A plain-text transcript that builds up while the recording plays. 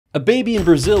A baby in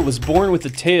Brazil was born with a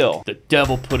tail. The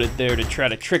devil put it there to try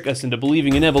to trick us into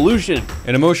believing in evolution.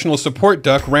 An emotional support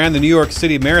duck ran the New York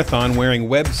City Marathon wearing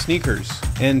webbed sneakers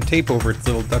and tape over its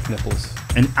little duck nipples.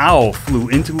 An owl flew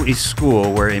into a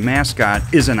school where a mascot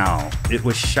is an owl. It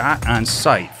was shot on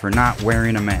sight for not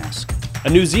wearing a mask. A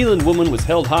New Zealand woman was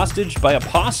held hostage by a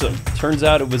possum. Turns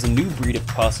out it was a new breed of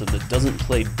possum that doesn't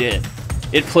play dead.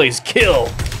 It plays kill.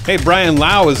 Hey, Brian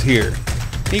Lau is here.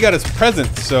 He got his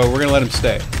present, so we're gonna let him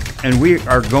stay. And we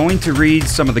are going to read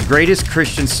some of the greatest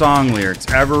Christian song lyrics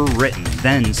ever written,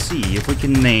 then see if we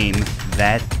can name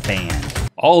that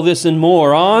band. All this and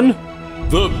more on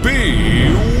The Bee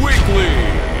Weekly.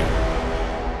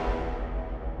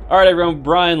 All right, everyone.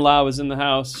 Brian Lau is in the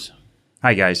house.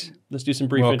 Hi, guys. Let's do some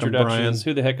brief Welcome, introductions.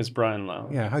 Brian. Who the heck is Brian Lau?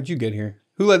 Yeah, how'd you get here?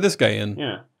 Who let this guy in?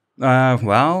 Yeah.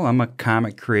 Well, I'm a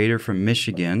comic creator from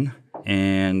Michigan,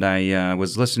 and I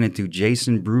was listening to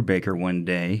Jason Brubaker one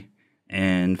day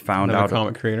and found Another out...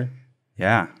 comic creator.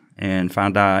 Yeah, and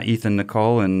found Ethan,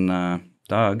 Nicole, and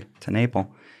Doug Tenaple,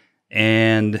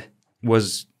 and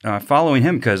was following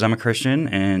him because I'm a Christian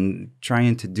and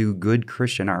trying to do good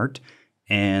Christian art,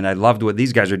 and I loved what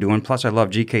these guys are doing. Plus, I love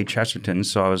G.K. Chesterton,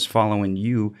 so I was following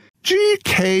you,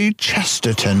 G.K.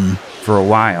 Chesterton, for a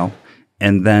while,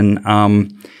 and then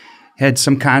had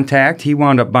some contact. He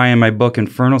wound up buying my book,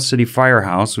 Infernal City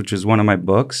Firehouse, which is one of my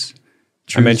books.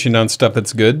 I mentioned on Stuff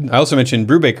That's Good. I also mentioned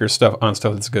Brubaker's stuff on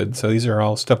Stuff That's Good. So these are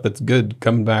all stuff that's good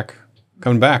coming back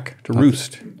to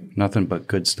roost. Nothing but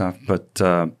good stuff. But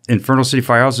Infernal City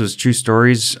Firehouse is true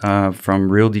stories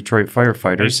from real Detroit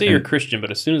firefighters. You say you're Christian,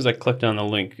 but as soon as I clicked on the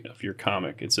link of your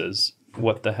comic, it says,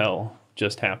 "What the hell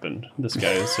just happened?" This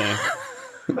guy is saying.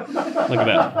 Look at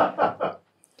that.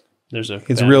 There's a.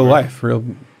 It's real life. Real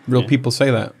people say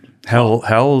that.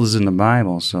 Hell is in the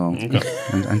Bible, so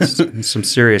and some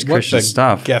serious Christian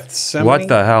stuff. Gethsemane? What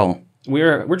the hell?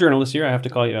 We're journalists here. I have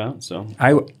to call you out. So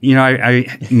I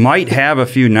might have a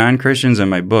few non-Christians in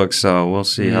my book, so we'll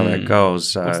see how that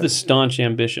goes. what's the staunch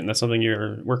ambition? That's something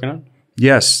you're working on?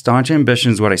 Yes, Staunch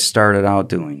Ambition is what I started out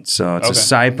doing. So it's a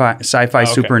sci-fi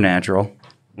supernatural,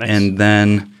 Nice. and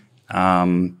then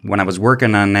when I was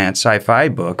working on that sci-fi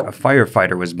book, a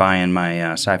firefighter was buying my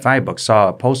sci-fi book, saw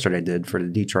a poster I did for the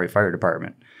Detroit Fire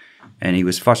Department, and he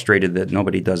was frustrated that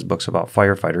nobody does books about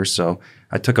firefighters. So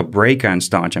I took a break on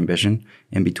Staunch Ambition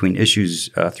in between issues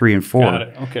 3 and 4. Got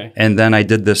it. Okay. And then I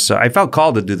did this. I felt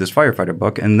called to do this firefighter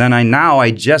book, and then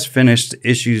I just finished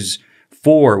issues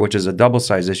 4, which is a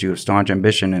double-size issue of Staunch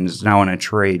Ambition, and is now in a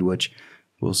trade, which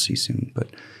we'll see soon. But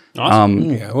Awesome.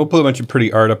 Yeah, we'll put a bunch of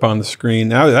pretty art up on the screen.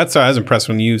 Now, that's why I was impressed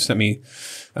when you sent me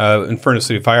Infernal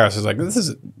City Firehouse. I was like, this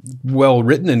is well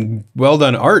written and well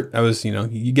done art. I was,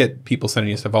 you get people sending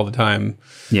you stuff all the time.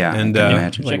 Yeah, and I can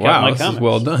imagine. like, Check out wow, my this comics. is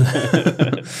well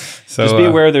done. So Just be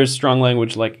aware there's strong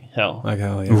language like hell like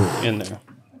hell, yeah. in there.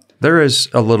 There is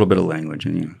a little bit of language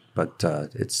in you, but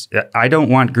I don't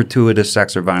want gratuitous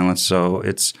sex or violence, so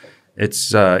it's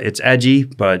edgy,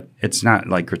 but it's not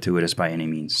like gratuitous by any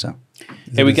means. So.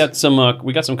 Hey, we got some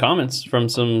comments from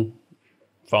some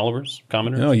followers,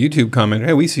 commenters. Oh, YouTube comment.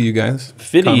 Hey, we see you guys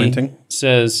Fiddy commenting.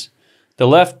 says, "The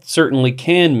left certainly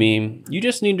can meme. You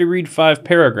just need to read 5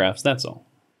 paragraphs. That's all."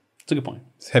 It's a good point.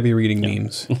 It's heavy reading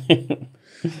memes.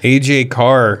 AJ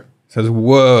Carr says,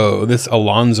 "Whoa, this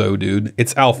Alonzo dude.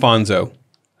 It's Alfonso."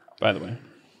 By the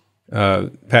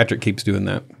way, Patrick keeps doing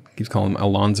that. Keeps calling him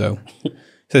Alonzo.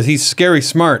 Says he's scary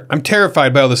smart. I'm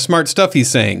terrified by all the smart stuff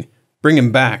he's saying. Bring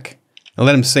him back and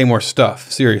let him say more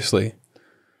stuff. Seriously.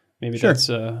 maybe Sure. that's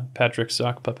Patrick's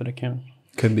sock puppet account.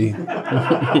 Could be. And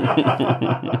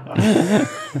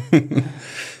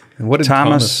what did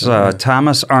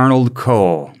Thomas Arnold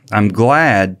Cole. I'm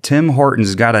glad Tim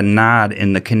Hortons got a nod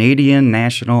in the Canadian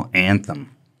national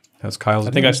anthem. That's Kyle's.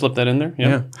 I think I slipped that in there.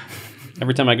 Yeah.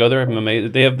 Every time I go there, I'm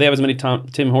amazed. They have as many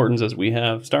Tim Hortons as we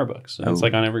have Starbucks. So it's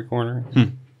like on every corner.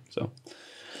 So,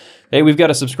 hey, we've got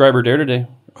a subscriber dare today.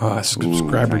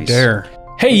 Subscriber nice. dare.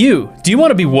 Hey you, do you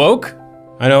want to be woke?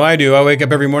 I know I do. I wake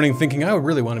up every morning thinking I would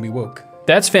really want to be woke.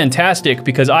 That's fantastic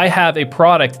because I have a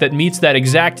product that meets that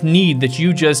exact need that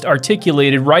you just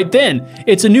articulated right then.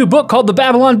 It's a new book called The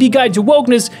Babylon Bee Guide to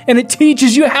Wokeness, and it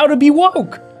teaches you how to be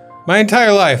woke. My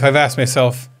entire life, I've asked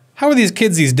myself, how are these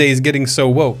kids these days getting so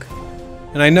woke?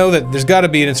 And I know that there's got to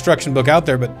be an instruction book out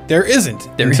there, but there isn't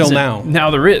until now.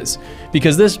 Now there is,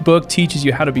 because this book teaches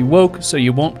you how to be woke so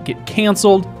you won't get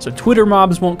canceled, so Twitter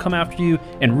mobs won't come after you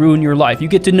and ruin your life. You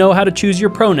get to know how to choose your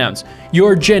pronouns,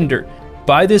 your gender.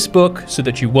 Buy this book so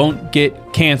that you won't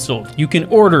get canceled. You can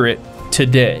order it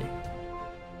today.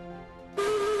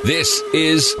 This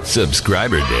is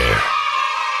Subscriber Dare.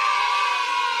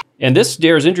 And this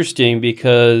dare is interesting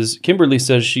because Kimberly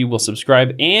says she will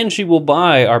subscribe and she will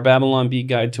buy our Babylon Bee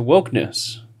Guide to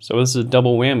Wokeness. So this is a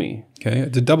double whammy. Okay,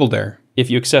 it's a double dare. If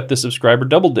you accept the subscriber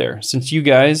double dare. Since you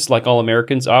guys, like all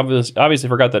Americans, obviously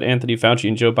forgot that Anthony Fauci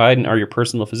and Joe Biden are your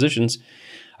personal physicians,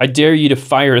 I dare you to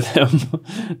fire them.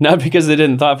 Not because they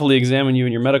didn't thoughtfully examine you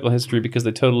and your medical history, because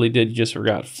they totally did, you just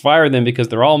forgot. Fire them because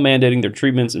they're all mandating their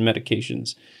treatments and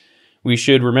medications. We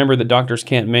should remember that doctors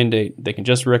can't mandate. They can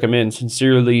just recommend.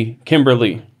 Sincerely,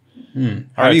 Kimberly. All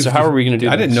right, so how are we going to do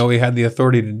this? I didn't know we had the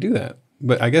authority to do that.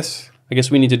 But I guess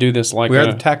we need to do this like we are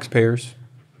the taxpayers.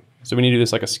 So we need to do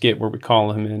this like a skit where we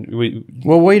call him in.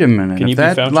 Well, wait a minute. Can you If be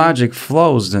that Fauci? logic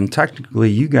flows, then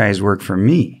technically you guys work for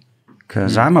me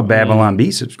because I'm a Babylon Bee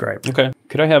subscriber. Okay.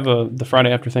 Could I have the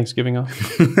Friday after Thanksgiving off?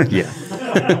 Yeah,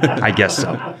 I guess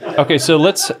so. Okay, so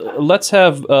let's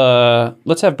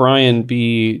have Brian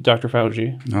be Dr.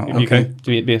 Fauci. Oh, If you can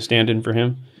be a stand-in for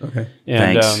him. Okay.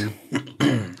 And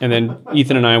Thanks. And then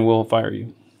Ethan and I will fire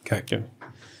you. Okay.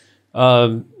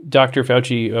 Dr.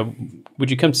 Fauci,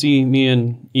 would you come see me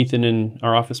and Ethan in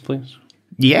our office, please?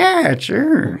 Yeah,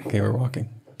 sure. Okay, we're walking.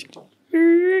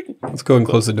 Let's go and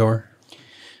close the door.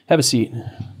 Have a seat.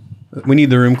 We need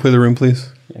the room. Clear the room, please.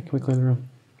 Yeah, can we clear the room?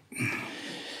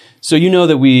 So you know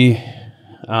that we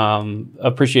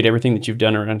appreciate everything that you've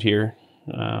done around here.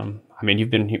 I mean,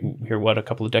 you've been here, what, a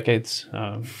couple of decades?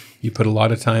 You put a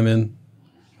lot of time in.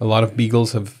 A lot of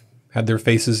beagles have had their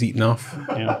faces eaten off,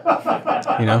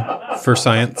 Yeah. for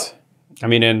science. I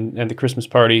mean, and the Christmas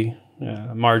party,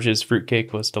 Marge's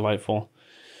fruitcake was delightful.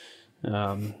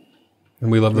 And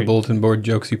we love the bulletin board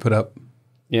jokes you put up.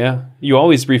 Yeah. You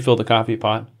always refill the coffee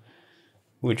pot,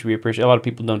 which we appreciate. A lot of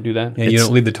people don't do that. And you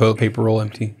don't leave the toilet paper roll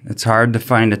empty. It's hard to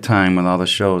find a time with all the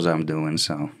shows I'm doing,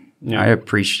 so Yeah. I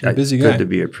appreciate. You're a busy it's guy. good to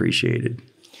be appreciated.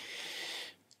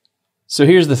 So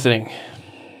here's the thing.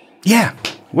 Yeah.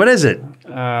 What is it?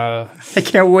 I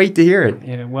can't wait to hear it.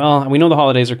 Yeah, well, we know the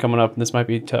holidays are coming up, and this might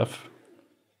be tough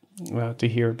to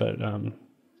hear, but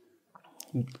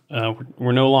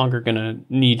we're no longer going to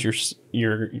need your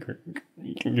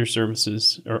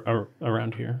services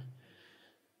around here.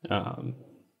 But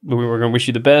we're going to wish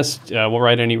you the best. We'll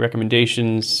write any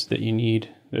recommendations that you need.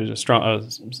 There's a strong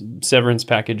severance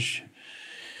package.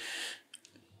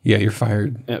 Yeah, you're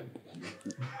fired.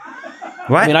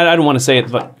 What? I mean, I don't want to say it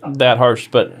that harsh,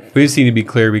 but We just need to be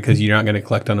clear because you're not going to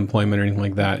collect unemployment or anything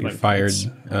like that. You're fired.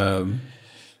 and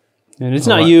it's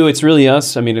not you; it's really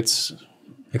us. I mean, it's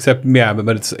Except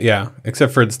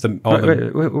for it's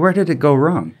Where did it go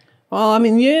wrong? well, I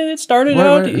mean, yeah, it started What-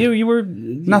 out. what- You were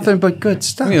Nothing but good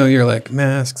stuff. you're like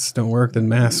masks don't work, then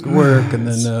masks work, and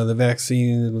then the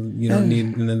vaccine you don't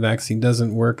need, and then vaccine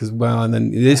doesn't work as well, and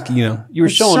then it is you were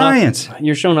It's showing science. up.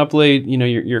 You're showing up late.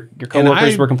 Your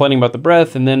coworkers were complaining about the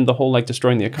breath, and then the whole like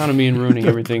destroying the economy and ruining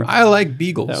everything. I like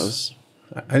beagles. That was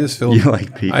I just feel You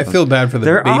like beagles. I feel bad for the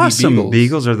They're baby awesome. beagles.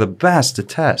 Beagles are the best to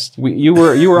test. you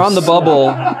were on the bubble.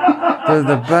 They're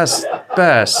the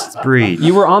best breed.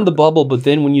 You were on the bubble, but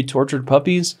then when you tortured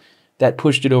puppies, that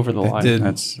pushed it over the line. Did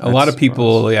That's- a lot that's of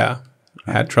people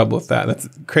had trouble with that. That's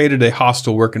created a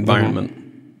hostile work environment.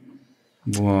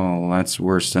 Well, that's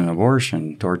worse than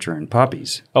abortion, torturing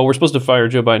puppies. Oh, we're supposed to fire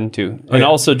Joe Biden too, and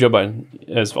also Joe Biden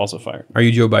is also fired. Are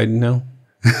you Joe Biden now?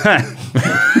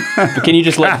 But can you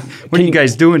just let? What are you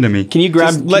guys doing to me? Can you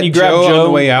grab? Just let Can you grab Joe Joe on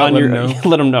the way out, on let your? him know.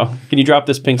 Let him know. Can you drop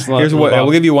this pink slip? Here's what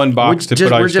we'll give you one box to put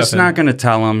all We're your just stuff not in. going to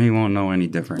tell him. He won't know any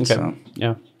difference. Okay. So.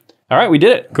 Yeah. All right, we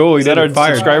did it. Cool, we Is did that it. our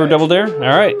Fired. subscriber double dare?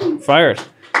 All right, fired.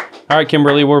 All right,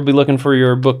 Kimberly, we'll be looking for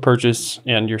your book purchase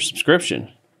and your subscription.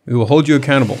 We will hold you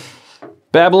accountable.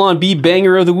 Babylon Bee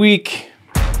Banger of the Week.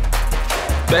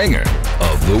 Banger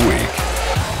of the week.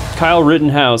 Kyle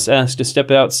Rittenhouse asked to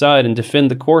step outside and defend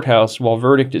the courthouse while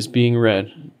verdict is being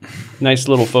read. Nice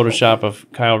little Photoshop of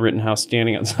Kyle Rittenhouse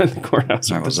standing outside the courthouse.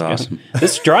 That with was this gun. awesome.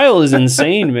 This trial is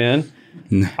insane, man.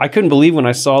 I couldn't believe when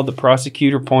I saw the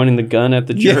prosecutor pointing the gun at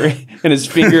the jury and his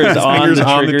finger is on, finger's the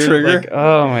on the trigger. trigger. Like,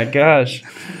 oh my gosh.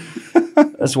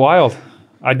 That's wild.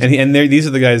 These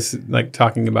are the guys like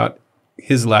talking about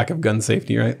his lack of gun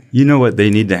safety, right? You know what they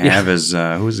need to have is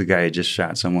who's the guy who just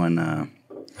shot someone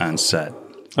on set?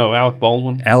 Oh, Alec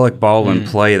Baldwin. Alec Baldwin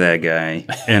play that guy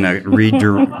in a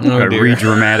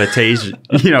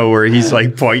redramatization, where he's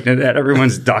like pointing it at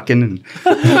everyone's ducking. And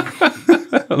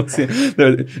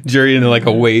The jury in like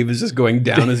a wave is just going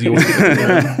down as you walk.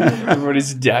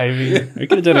 Everybody's diving. We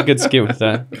could have done a good skit with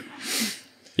that.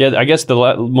 Yeah, I guess the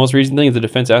most recent thing is the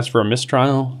defense asked for a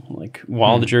mistrial, like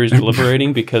while the jury's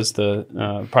deliberating, because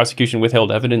the prosecution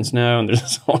withheld evidence now, and there's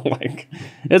this whole like,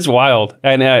 it's wild.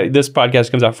 And this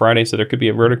podcast comes out Friday, so there could be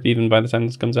a verdict even by the time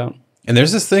this comes out. And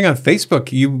there's this thing on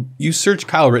Facebook. You search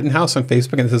Kyle Rittenhouse on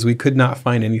Facebook and it says we could not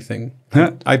find anything.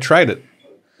 I tried it.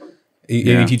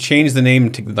 Yeah. If you change the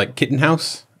name to like Kitten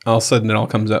House, all of a sudden it all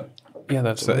comes up. Yeah,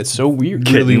 that's so weird.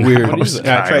 Really Kitten weird. House,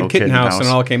 Yeah, I tried Kyle Kitten House and House. it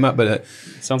all came up, but It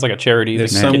sounds like a charity.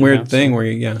 there's the some Kitten weird House. thing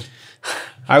where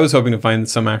I was hoping to find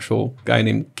some actual guy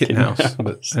named Kitten House,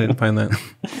 but I didn't find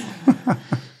that.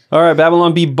 All right,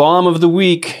 Babylon Bee bomb of the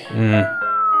week.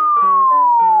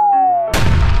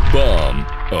 Bomb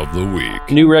of the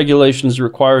week. New regulations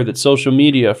require that social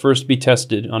media first be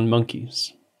tested on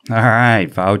monkeys. All right,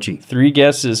 Fauci. 3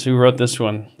 guesses. Who wrote this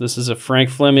one? This is a Frank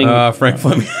Fleming, Frank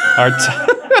Fleming,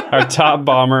 our top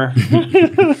bomber.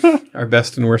 our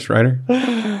best and worst writer.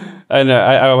 And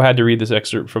I had to read this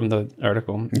excerpt from the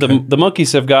article. The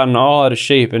monkeys have gotten all out of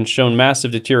shape and shown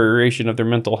massive deterioration of their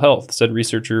mental health, said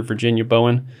researcher Virginia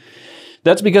Bowen.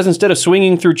 That's because instead of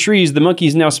swinging through trees, the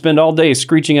monkeys now spend all day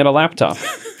screeching at a laptop.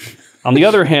 On the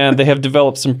other hand, they have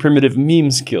developed some primitive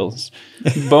meme skills.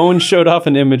 Bowen showed off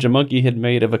an image a monkey had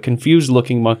made of a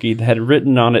confused-looking monkey that had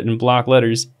written on it in block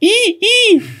letters,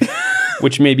 "ee,"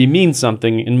 which maybe means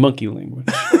something in monkey language.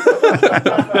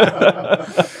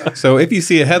 So if you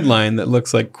see a headline that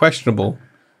looks like questionable,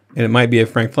 and it might be a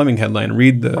Frank Fleming headline,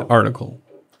 read the article.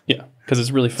 Yeah, because it's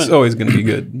really funny. It's always going to be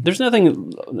good. There's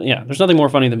nothing more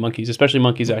funny than monkeys, especially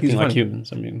monkeys acting like funny.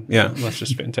 humans. I mean, Yeah. that's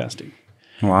just fantastic.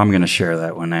 Well, I'm going to share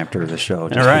that one after the show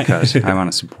just All right. because I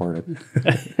want to support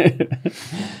it.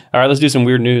 All right, let's do some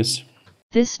weird news.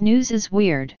 This news is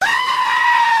weird.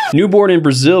 Newborn in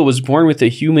Brazil was born with a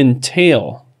human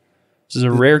tail. This is a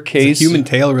rare Is case. a human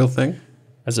tail a real thing?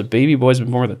 As a baby boy's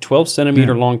been born with a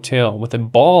 12-centimeter long tail with a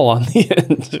ball on the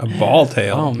end. A ball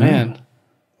tail. Oh, man.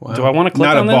 Wow. Do I want to click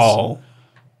Not on a this? ball.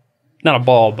 Not a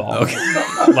ball. Okay.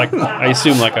 Like, I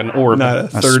assume like an orb. Not a A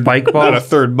third spike ball? Not a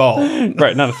third ball.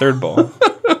 Right, not a third ball.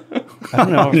 I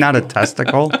don't know. Not a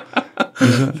testicle?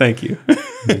 Thank you. I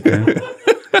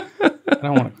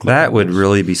don't want to click That would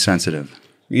really be sensitive.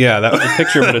 Yeah, that was a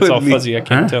picture, but it's all fuzzy. I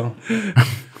can't tell.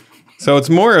 So it's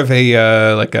more of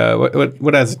a like a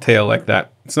what has a tail like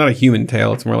that? It's not a human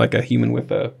tail. It's more like a human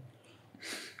with a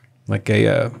Oh,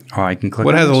 I can click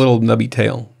what on has a this? little nubby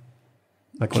tail,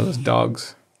 like one of those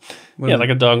dogs. Yeah, like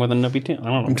a dog with a nubby tail. I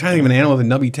don't know. I'm trying to think of an animal with a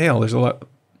nubby tail. There's a lot.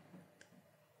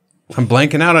 I'm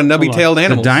blanking out on nubby-tailed A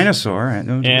animals. dinosaur. Right?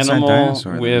 What's that Animal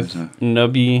dinosaur that with was a-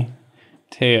 nubby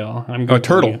tail. I'm Oh, a Googling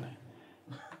turtle. it.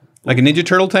 Like a Ninja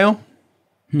Turtle tail?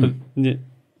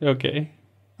 Okay.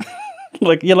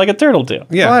 like a turtle tail.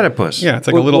 Yeah. Platypus. Yeah, it's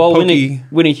like a little pokey.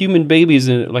 when a human baby's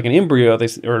like an embryo, or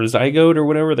a zygote or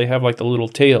whatever, they have like the little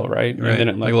tail, right? Right, And then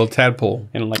it like a little tadpole.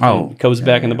 goes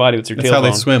back in the body with your That's tailbone. how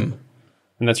they swim.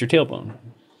 And that's your tailbone.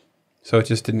 So it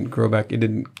just didn't grow back. It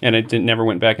didn't. And it never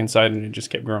went back inside, and it just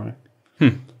kept growing.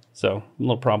 So a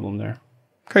little problem there.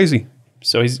 Crazy.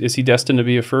 So is he destined to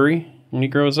be a furry when he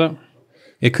grows up?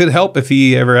 It could help if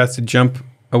he ever has to jump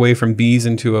away from bees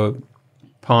into a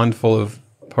pond full of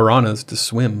piranhas to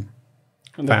swim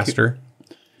faster.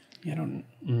 I don't.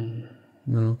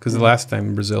 Because the last time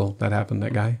in Brazil that happened,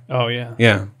 that guy. Oh yeah.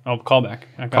 Yeah, Oh, callback.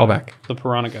 I got Callback. it. The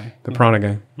piranha guy. the piranha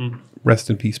guy. Rest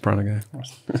in peace, piranha guy.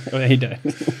 Oh, he died.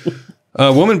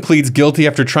 A woman pleads guilty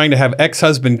after trying to have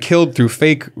ex-husband killed through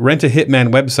fake Rent-A-Hitman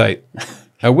website.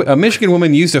 A Michigan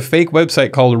woman used a fake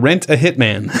website called Rent a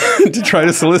Hitman to try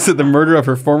to solicit the murder of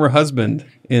her former husband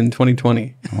in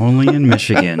 2020. Only in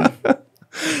Michigan.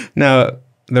 Now,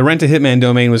 the Rent a Hitman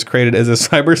domain was created as a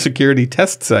cybersecurity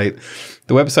test site.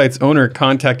 The website's owner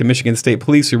contacted Michigan State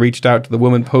Police, who reached out to the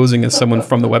woman posing as someone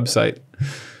from the website.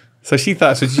 So she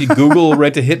thought, so she Google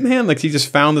Rent a Hitman? Like she just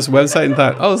found this website and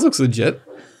thought, oh, this looks legit.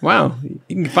 Wow,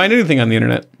 you can find anything on the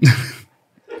internet.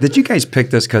 Did you guys pick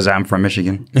this because I'm from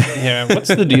Michigan? Yeah. What's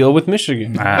the deal with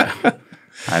Michigan?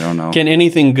 I don't know. Can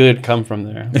anything good come from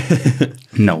there?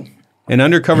 No. An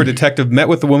undercover detective met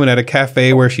with the woman at a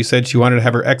cafe where she said she wanted to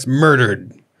have her ex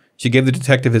murdered. She gave the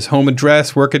detective his home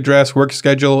address, work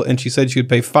schedule, and she said she would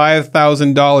pay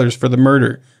 $5,000 for the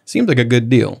murder. Seems like a good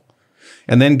deal.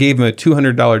 And then gave him a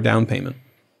 $200 down payment.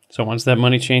 So once that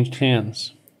money changed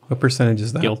hands, What percentage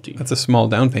is that? Guilty. That's a small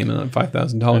down payment on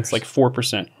 $5,000. it's like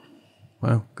 4%.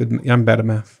 Wow, good. I'm bad at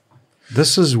math.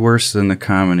 This is worse than the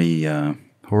comedy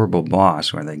Horrible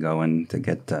Boss, where they go in to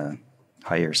get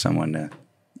hire someone to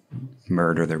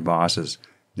murder their bosses.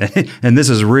 And this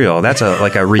is real. That's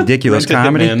like a ridiculous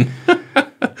comedy.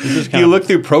 Do you look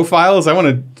through profiles? I want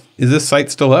to. Is this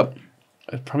site still up?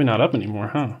 It's probably not up anymore,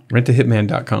 huh?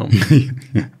 Rentahitman.com.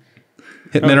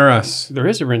 Hitmen are us. There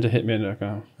is a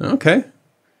rentahitman.com. Okay.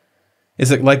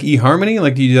 Is it like eHarmony?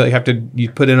 Like, do you have to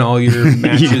put in all your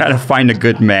matches? You got to find a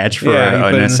good match for Yeah, you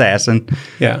put an in- assassin.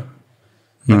 Yeah.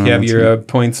 Like you have your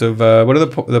points of what are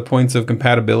the points of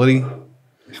compatibility?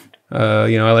 I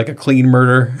like a clean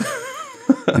murder.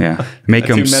 Yeah, make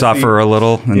Too them messy. suffer a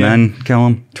little and then kill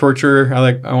them. Torture.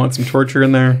 I want some torture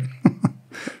in there.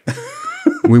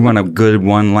 We want a good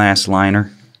one last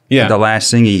liner. Yeah. The last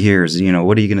thing he hears,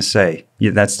 what are you going to say?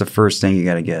 Yeah, that's the first thing you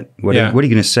got to get. What are you going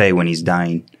to say when he's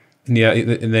dying? Yeah,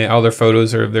 and all their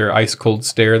photos are of their ice cold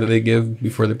stare that they give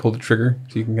before they pull the trigger,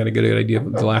 so you can kind of get a good idea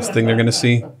of the last thing they're going to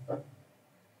see.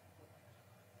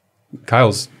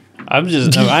 Kyle's, I'm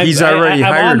just. He's already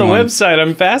I'm on hired the one. website.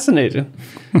 I'm fascinated.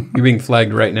 you're being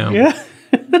flagged right now. Yeah.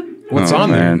 What's Oh,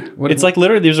 on man. there? What, It's like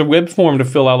literally there's a web form to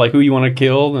fill out, like who you want to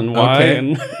kill and why. Okay.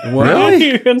 And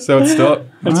Really? and So it's still.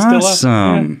 it's still up.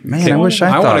 Awesome. Man, I wish I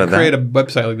I thought want of to create that. a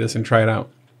website like this and try it out.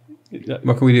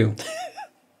 What can we do?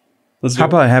 Let's do How it.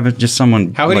 about having just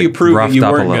someone How do you prove that roughed you up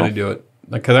a weren't little? going to do it?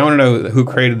 Like, because I want to know who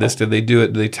created this. Did they do it?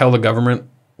 Did they tell the government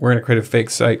we're going to create a fake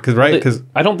site? Because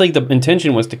I don't think the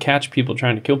intention was to catch people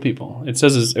trying to kill people. It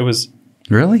says it was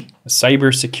Really? a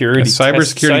cybersecurity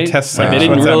test site. Like, they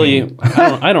What's didn't that really. mean?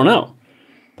 I don't know.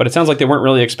 But it sounds like they weren't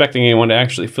really expecting anyone to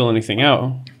actually fill anything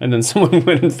out, and then someone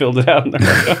went and filled it out. And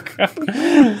they're like, oh,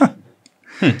 crap.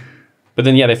 But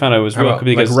then, they found out it was How real about,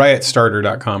 because like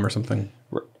riotstarter.com or something.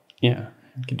 you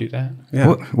could do that. Yeah.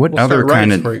 What We'll other start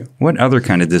kind riots for you. of what other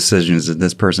kind of decisions did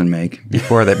this person make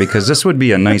before that? Because this would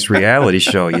be a nice reality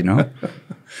show,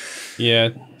 Yeah,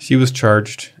 She was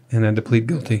charged and had to plead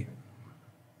guilty.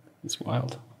 it's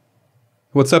wild.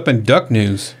 What's up in duck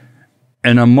news?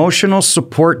 An emotional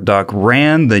support duck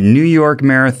ran the New York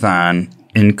Marathon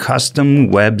in custom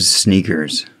web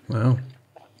sneakers. Wow.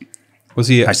 Was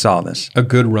he I saw this. a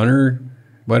good runner?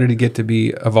 Why did he get to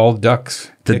be, of all ducks?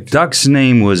 The duck's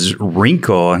name was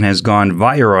Wrinkle and has gone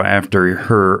viral after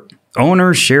her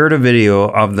owner shared a video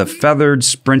of the feathered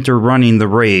sprinter running the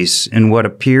race in what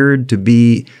appeared to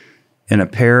be in a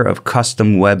pair of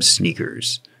custom web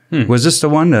sneakers. Was this the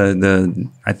one?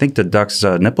 I think the duck's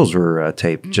nipples were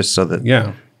taped just so that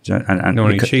Yeah. No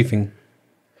any chafing.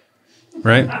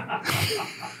 Right?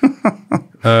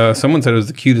 Someone said it was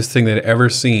the cutest thing they'd ever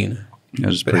seen.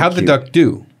 But how'd the duck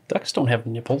do? Ducks don't have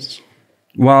nipples.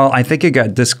 Well, I think it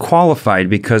got disqualified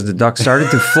because the duck started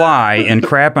to fly and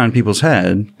crap on people's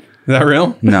head. Is that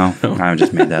real? No, I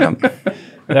just made that up.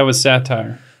 That was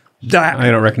satire.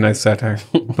 I don't recognize satire.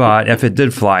 But if it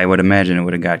did fly, I would imagine it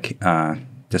would have got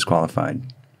disqualified.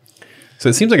 So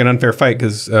it seems like an unfair fight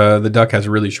because the duck has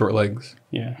really short legs.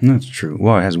 Yeah. That's true.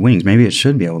 Well, it has wings. Maybe it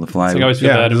should be able to fly. It's like I always feel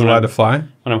Yeah, bad is it when allowed I'm, to fly?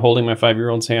 when I'm holding my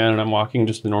 5-year-old's hand and I'm walking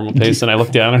just the normal pace and I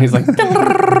look down and he's like,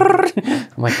 I'm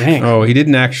like, dang, Oh, he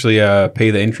didn't actually pay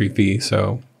the entry fee,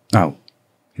 so Oh.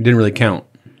 it didn't really count.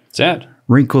 sad.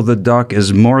 Wrinkle the duck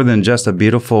is more than just a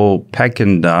beautiful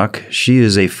Pekin duck. She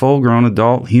is a full-grown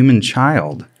adult human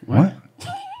child. What?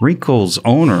 Wrinkle's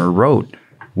owner wrote,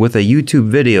 with a YouTube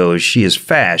video, she is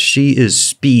fast, she is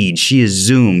speed, she is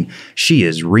zoom, she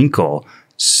is Wrinkle,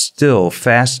 still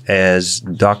fast as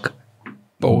duck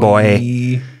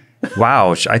boy.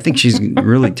 Wow, I think she's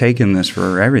really taken this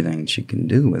for everything she can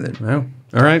do with it. Wow.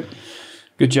 All right.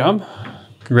 Good job.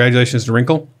 Congratulations to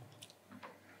Wrinkle.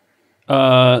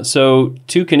 So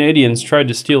 2 Canadians tried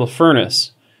to steal a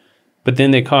furnace, but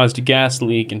then they caused a gas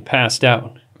leak and passed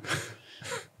out.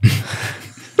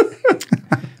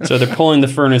 So they're pulling the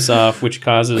furnace off, which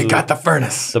causes the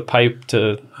furnace. the pipe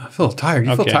to. I feel tired.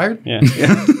 You feel Okay. tired? Yeah.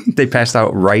 They passed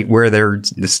out right where they're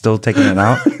still taking it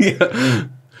out.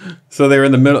 So they were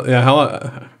in the middle. Yeah,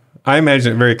 how? I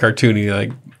imagine it very cartoony.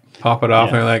 Like pop it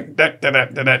off, Yeah. and they're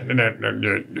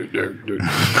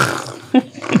like,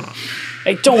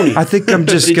 Hey, Tony. I think I'm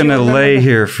just Did you going to remember lay that?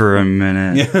 here for a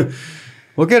minute.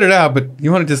 "We'll get it out, but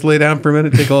you want to just lay down for a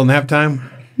minute, take a little nap time?"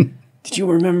 Did you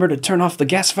remember to turn off the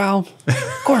gas valve?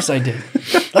 Of course I did.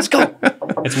 Let's go.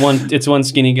 It's one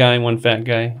skinny guy and one fat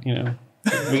guy.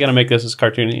 We got to make this as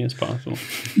cartoony as possible.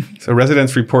 So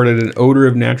residents reported an odor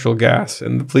of natural gas,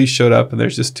 and the police showed up, and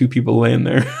there's just 2 people laying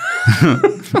there.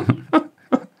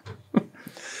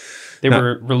 They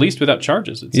were released without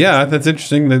charges. It seems. Yeah, that's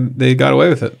interesting that they got away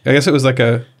with it. I guess it was like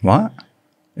What?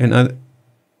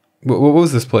 what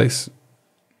was this place?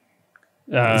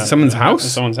 Someone's house?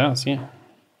 Someone's house. Yeah.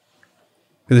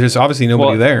 There's obviously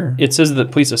nobody there. It says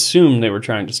that police assumed they were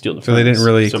trying to steal the So they didn't furnace.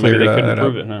 really so clear maybe they that couldn't up.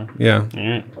 prove it. No. Yeah, All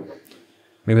right.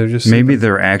 maybe they're just Maybe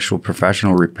they're actual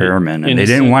professional repairmen, and they Innocent.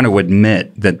 didn't want to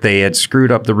admit that they had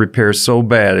screwed up the repair so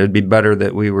bad. It'd be better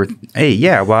that we were,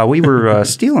 while we were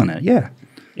stealing it. Yeah.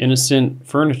 Innocent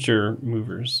furnace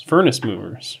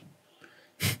movers.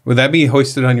 Would that be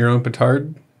hoisted on your own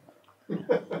petard?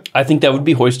 I think that would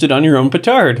be hoisted on your own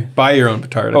petard. By your own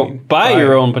petard. I mean. Buy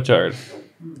your own petard.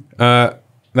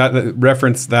 that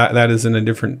reference that is in a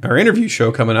different our interview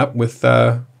show coming up with.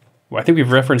 Well, I think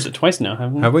we've referenced it twice now,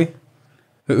 haven't we? Have we?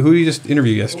 Who did you just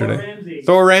interview yesterday?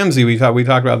 Thor Ramsey. We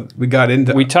talked about. We got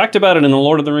into. We talked about it in the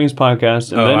Lord of the Rings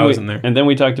podcast. And I wasn't there. And then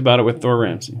we talked about it with Thor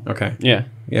Ramsey. Okay. Yeah.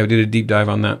 Yeah, we did a deep dive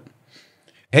on that.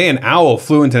 Hey, an owl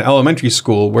flew into an elementary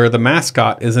school where the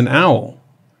mascot is an owl.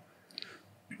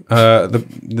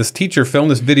 This teacher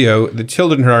filmed this video. The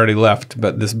children had already left,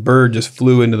 but this bird just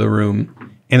flew into the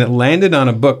room, and it landed on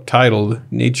a book titled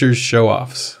 "Nature's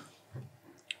Show-Offs."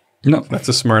 No, That's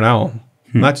a smart owl.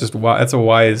 Not just that's a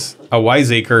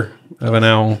wiseacre of an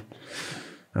owl.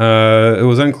 It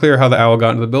was unclear how the owl got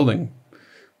into the building,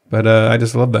 but I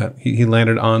just love that he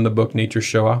landed on the book "Nature's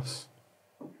Show-Offs."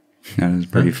 that is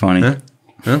pretty funny.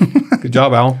 Huh? Good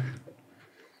job, owl.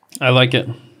 I like it.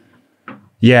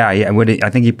 Yeah. I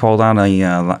think he pulled out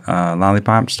a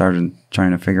lollipop, started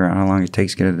trying to figure out how long it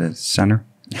takes to get to the center.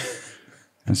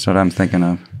 That's what I'm thinking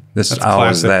of. This That's owl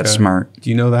is classic, that smart.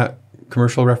 Do you know that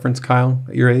commercial reference, Kyle,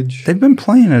 at your age? They've been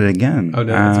playing it again. Oh,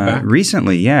 no, it's back?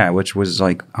 Recently, yeah, which was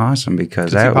like awesome because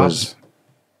Tootsie that Pops? was.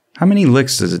 How many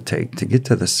licks does it take to get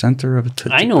to the center of a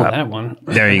Tootsie I know Pop? that one.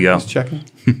 There you go. Just checking.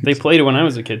 They played it when I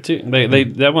was a kid too.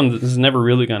 That one has never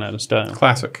really gone out of style.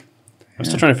 Classic. I'm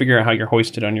still trying to figure out how you're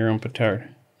hoisted on your own petard.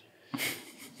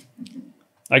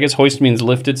 I guess hoist means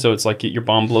lifted, so it's like your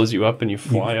bomb blows you up and you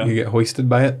fly up. You get hoisted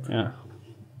by it? Yeah.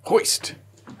 Hoist.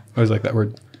 I always like that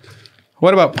word.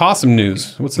 What about possum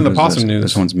news? What's in the What is possum this? news?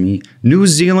 This one's me. New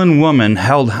Zealand woman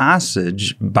held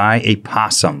hostage by a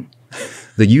possum.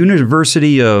 The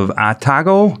University of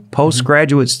Otago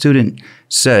postgraduate student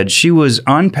said she was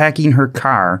unpacking her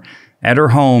car at her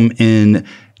home in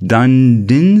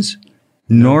Dunedin's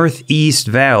Northeast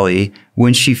Valley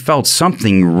when she felt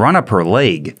something run up her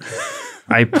leg.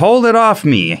 I pulled it off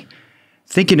me,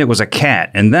 thinking it was a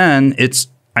cat, and then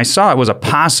I saw it was a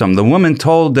possum. The woman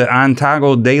told the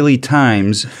Otago Daily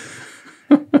Times,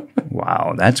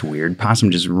 wow, that's weird.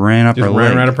 Possum just ran up her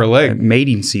leg. Right up her leg. At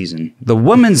mating season. The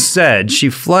woman said she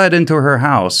fled into her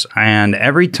house, and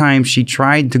every time she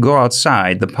tried to go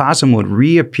outside, the possum would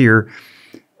reappear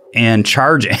and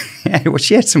charge. Well,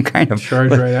 she had some kind of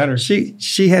Charge right at her.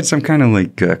 She had some kind of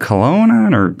like cologne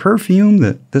on or perfume.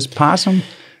 This possum.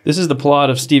 This is the plot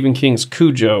of Stephen King's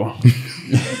Cujo,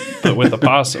 but with a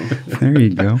possum. There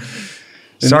you go. And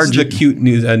this is the cute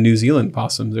New Zealand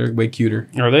possums. They're way cuter.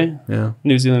 Are they? Yeah.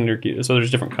 New Zealand are cute. So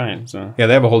there's different kinds. So. Yeah,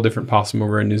 they have a whole different possum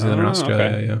over in New Zealand and Australia.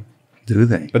 okay. Yeah. Do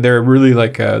they? But they're really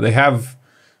like, they have,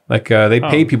 like, they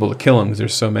pay people to kill them because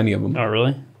there's so many of them. Oh,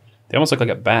 really? They almost look like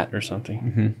a bat or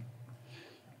something.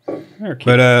 They're cute.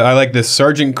 But I like this.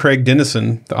 Sergeant Craig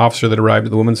Dennison, the officer that arrived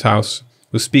at the woman's house,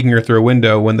 was speaking to her through a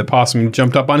window when the possum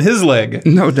jumped up on his leg.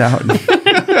 No doubt.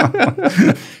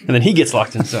 And then he gets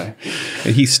locked inside.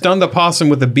 He stunned the possum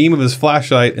with the beam of his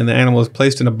flashlight, and the animal was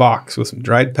placed in a box with some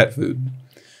dried pet food.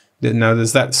 Now,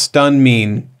 does that stun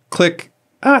mean click,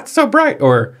 it's so bright,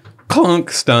 or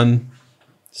clunk, stun?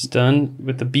 Stun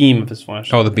with the beam of his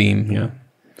flashlight. Oh, the beam, yeah.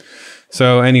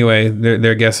 So anyway,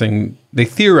 they're guessing, they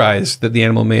theorized that the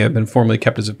animal may have been formerly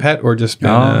kept as a pet or just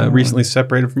been recently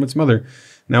separated from its mother.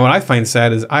 Now, what I find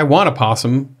sad is I want a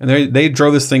possum, and they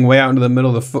drove this thing way out into the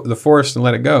middle of the forest and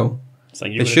let it go. It's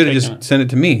like you They would've should have taken just it. sent it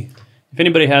to me. If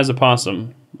anybody has a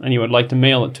possum and you would like to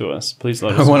mail it to us, please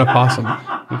let I us want a possum.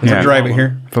 Yeah. Drive it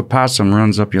here. If a possum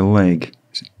runs up your leg,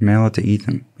 mail it to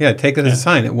Ethan. Yeah, take it as a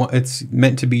sign. It's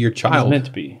meant to be your It's child. meant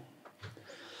to be.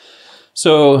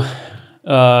 So,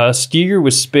 a skier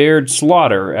was spared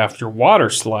slaughter after water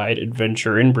slide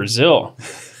adventure in Brazil.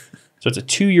 So it's a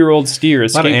 2-year-old steer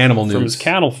escaped animal from his news.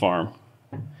 cattle farm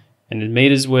and had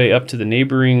made his way up to the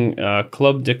neighboring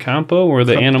Club de Campo, where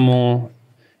the animal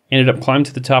ended up climbing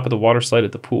to the top of the water slide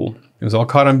at the pool. It was all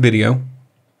caught on video.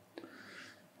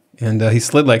 And he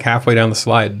slid like halfway down the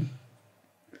slide.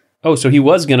 Oh, so he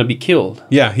was going to be killed.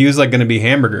 Yeah, he was like going to be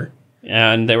hamburger.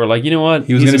 And they were like, you know what?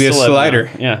 He was He's gonna be a celeb now."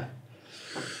 slider. Yeah.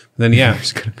 Then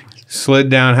slid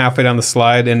down halfway down the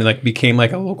slide and like became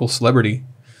like a local celebrity.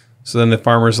 So then the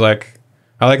farmer's like,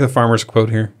 I like the farmer's quote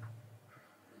here.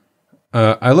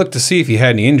 I looked to see if he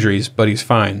had any injuries, but he's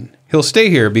fine. He'll stay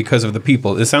here because of the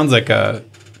people. It sounds like a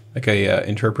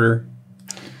interpreter.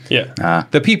 Yeah.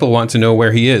 The people want to know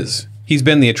where he is. He's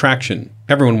been the attraction.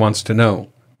 Everyone wants to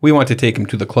know. We want to take him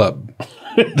to the club.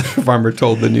 The farmer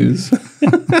told the news.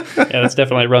 Yeah, that's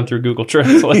definitely run through Google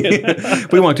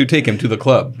Translate. We want to take him to the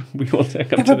club. We will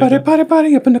take him to Everybody, the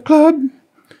party up in the club.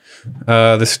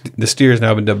 The steer has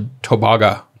now been dubbed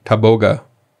Taboga,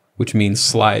 which means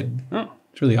slide. Oh.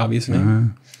 It's a really obvious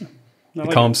name. I They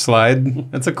like call it. him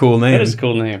Slide. That's a cool name. That is a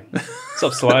cool name.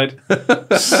 What's up, Slide?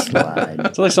 Slide.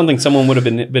 It's like something someone would have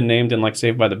been named in like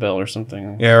Saved by the Bell or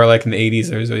something. Yeah, or like in the 80s,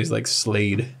 there was always like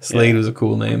Slade. Slade was a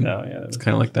cool name. Oh, yeah. It's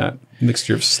kind of like that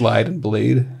mixture of slide and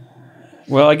blade.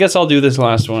 Well, I guess I'll do this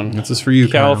last one. This is for you,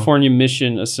 Kyle. California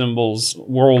Mission assembles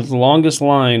world's longest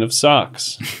line of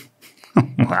socks.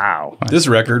 Wow. This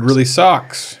record really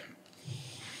sucks.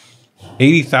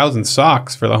 80,000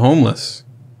 socks for the homeless.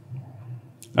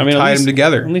 I mean, Tied them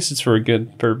together. At least it's for a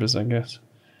good purpose, I guess.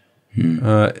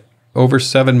 Over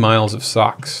 7 miles of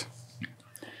socks.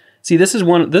 See, this is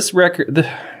one. This record.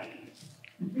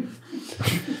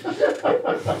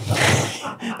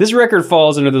 This record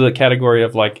falls into the category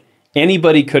of like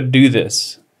anybody could do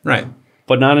this, Right.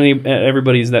 but not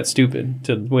everybody's that stupid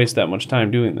to waste that much time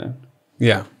doing that.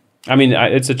 Yeah. I mean,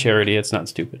 it's a charity. It's not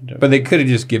stupid. But they could have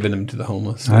just given them to the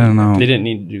homeless. I don't know. They didn't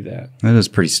need to do that. That is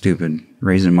pretty stupid,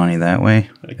 raising money that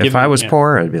way. If I was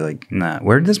poor, I'd be like, nah,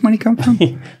 where did this money come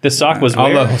from? The sock was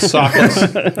All where? the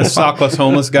sockless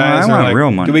homeless guys I are want like, real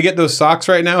money. do we get those socks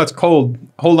right now? It's cold.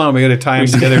 Hold on, we got to tie them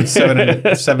together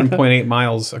 7.8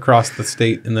 miles across the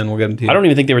state, and then we'll get them to you. I don't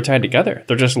even think they were tied together.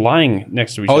 They're just lying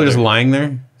next to each Oh, other. they're just lying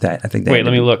there? I think Wait,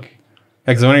 let me look.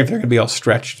 Because I'm wondering if they're going to be all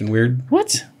stretched and weird.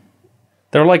 What?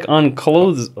 They're like on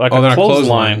clothes, like Oh, they're a on a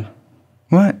clothesline.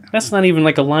 clothesline. What? That's not even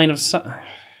like a line of socks.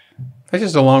 That's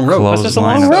just a long rope. Clothes That's just a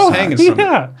line long of rope. hanging from it.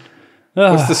 Yeah.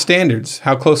 What's the standards?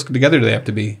 How close together do they have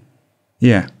to be?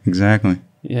 Yeah, exactly.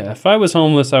 Yeah, if I was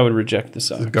homeless, I would reject the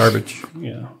sock. Garbage.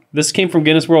 Yeah. This came from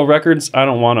Guinness World Records. I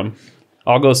don't want them.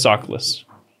 I'll go sockless.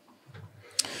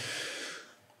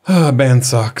 Band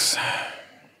socks.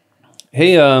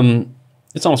 Hey,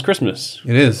 it's almost Christmas,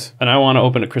 It is. and I want to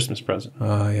open a Christmas present.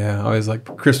 Yeah, I always like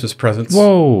Christmas presents.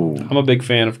 Whoa. I'm a big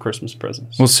fan of Christmas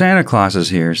presents. Well, Santa Claus is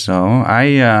here, so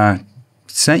I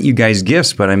sent you guys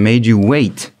gifts, but I made you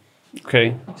wait.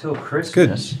 Okay. Until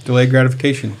Christmas. Good. Delayed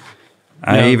gratification.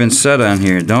 I even said on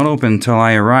here, don't open until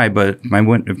I arrive, but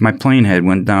if my plane head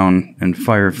went down in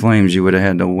fire flames, you would have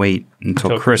had to wait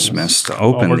until Christmas to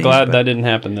open Well, we're these. glad but that didn't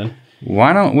happen then.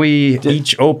 Why don't we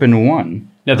each open one?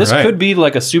 Now, this Right. could be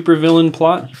like a supervillain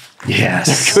plot.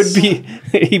 Yes. Could be.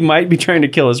 He might be trying to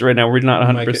kill us right now. We're not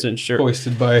Might 100% get sure.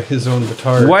 Hoisted by his own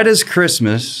petard. What is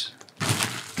Christmas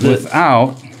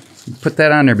without... Put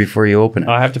that on there before you open it.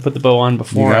 I have to put the bow on You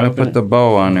before I gotta open put it. the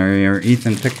bow on there. Or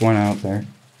Ethan, pick one out there.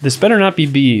 This better not be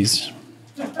bees.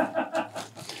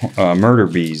 Murder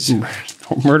bees.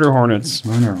 Murder hornets.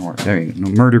 There you go. No,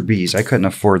 murder bees. I couldn't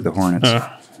afford the hornets.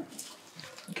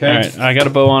 Okay. All right, I got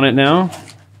a bow on it now.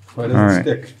 Why doesn't All it right.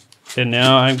 stick? And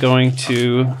now I'm going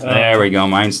to... There we go.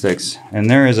 Mine sticks. And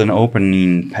there is an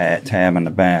opening tab on the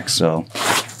back, so...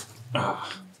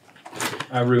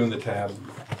 I ruined the tab.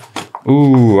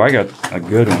 Ooh, I got a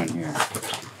good one here.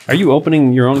 Are you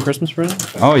opening your own Christmas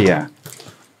present? Oh, yeah.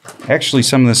 Actually,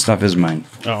 some of this stuff is mine.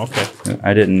 Oh, okay.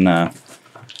 I didn't want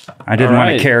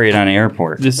right. to carry it on the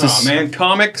airport. This Oh is... man,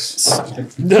 comics.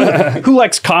 Who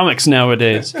likes comics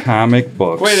nowadays? Comic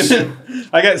books. Wait a minute.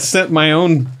 I got sent my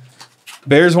own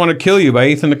Bears Want to Kill You by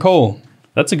Ethan Nicole.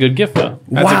 That's a good gift, though.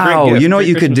 That's a great Wow, gift. you know what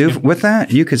you Great could do Christmas with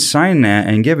that? You could sign that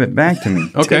and give it back to me.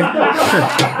 Okay.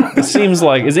 It seems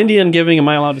like... Is Indian giving? Am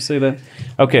I allowed to say that?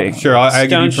 Okay. Sure, I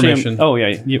give you Staunch permission. Oh,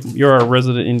 yeah. You're our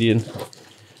resident Indian.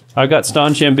 I've got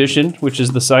Staunch Ambition, which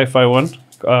is the sci-fi one.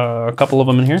 A couple of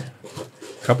them in here.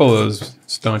 A couple of those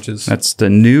staunches. That's the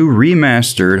new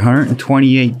remastered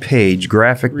 128-page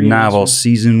graphic novel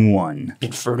season 1.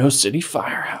 Inferno City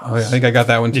Firehouse. Oh, yeah, I think I got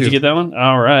that one too. Did you get that one?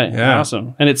 All right. Yeah.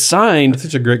 Awesome. And it's signed That's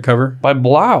such a great cover. by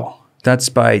Blau.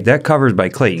 That cover's by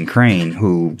Clayton Crane,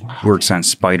 who works on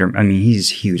Spider. I mean,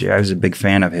 he's huge. I was a big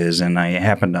fan of his, and I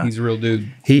happened to He's a real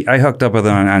dude. I hooked up with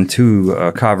him on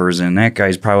 2 covers, and that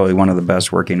guy's probably one of the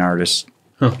best working artists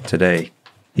today.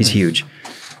 He's huge.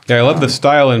 Yeah, I love the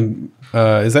style and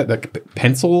is that like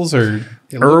pencils or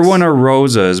Erwin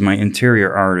Arosa is my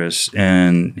interior artist,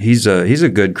 and he's a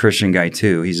good Christian guy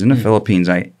too. He's in the Philippines.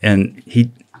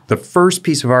 The first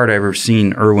piece of art I ever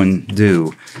seen Erwin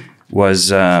do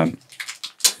was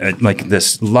like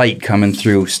this light coming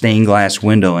through stained glass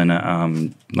window in a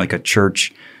like a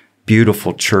church,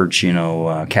 beautiful church,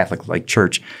 Catholic like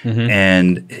church,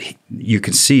 and you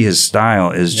can see his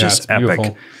style is Yeah, just it's epic.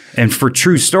 beautiful. And for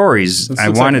true stories, This I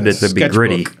looks like wanted a it to be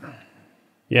gritty. sketchbook.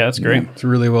 Yeah, that's great. It's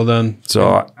really well done.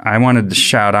 So I wanted to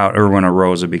shout out Erwin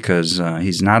Arosa because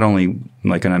he's not only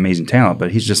like an amazing talent,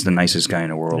 but he's just the nicest guy in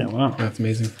the world. Yeah, wow. That's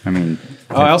amazing. I mean,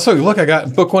 I also look. I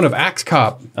got book 1 of Axe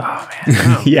Cop.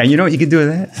 yeah, you know what you could do with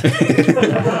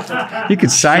that? You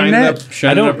could sign that.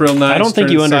 Shine it up real nice. I don't think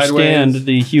turn you it understand sideways.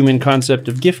 the human concept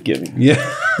of gift giving.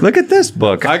 Yeah, Look at this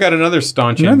book. I got another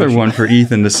staunch. Another ambition. one for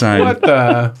Ethan to sign. What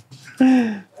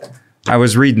the? I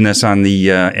was reading this on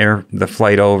the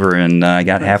flight over, and I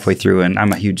got halfway through, and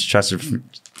I'm a huge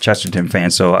Chesterton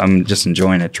fan, so I'm just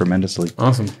enjoying it tremendously.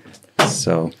 Awesome.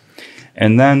 So,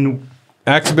 and then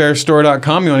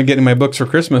AxeBearStore.com. You want to get in my books for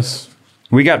Christmas?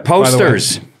 we got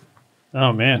posters.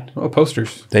 Oh man. Oh,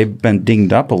 posters. They've been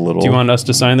dinged up a little. Do you want us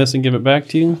to sign this and give it back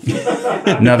to you?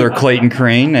 Another Clayton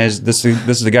Crane, as this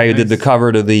is the guy who did the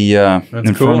cover to the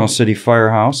Infernal cool. City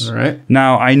Firehouse. All right.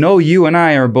 Now, I know you and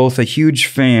I are both a huge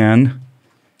fan.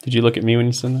 Did you look at me when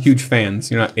you said that? Huge fans.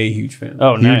 You're not a huge fan.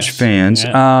 Oh, Huge nice. fans.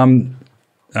 Yeah.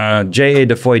 J.A.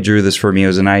 DeFoy drew this for me. It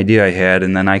was an idea I had,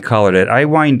 and then I colored it.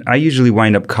 I usually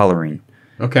wind up coloring.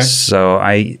 Okay. So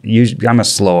I'm a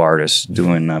slow artist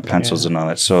doing pencils and all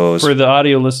that. So For the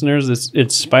audio listeners,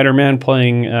 it's Spider-Man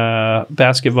playing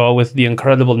basketball with the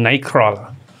incredible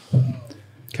Nightcrawler.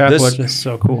 Catholic. It's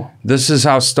so cool. this is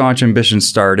how Staunch Ambition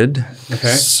started. Okay.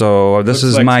 So this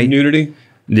Looks is like my some nudity.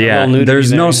 Yeah, little nudity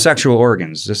there's no there. sexual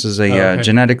organs. This is a okay.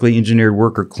 genetically engineered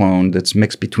worker clone that's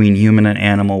mixed between human and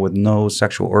animal with no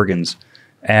sexual organs.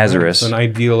 It's an Azarus.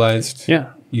 idealized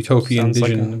Yeah. utopian Sounds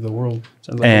like vision a- of the world.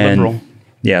 Sounds like a And liberal.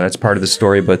 yeah, that's part of the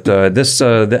story. But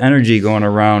the energy going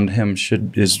around him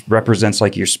represents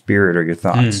like your spirit or your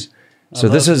thoughts. So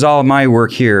this is all my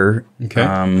work here.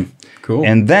 Okay. Cool.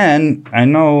 And then I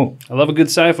know. I love a good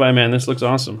sci-fi, man. This looks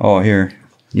awesome. Oh, here.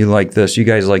 You like this. You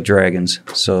guys like dragons.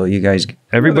 So you guys,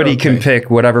 everybody can okay. pick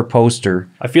whatever poster.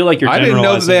 I feel like you're I didn't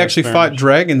know that generalizing they actually fought experiments.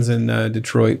 dragons in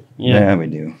Detroit. Yeah. we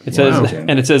do. It says, Wow.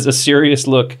 and it says a serious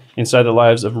look inside the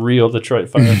lives of real Detroit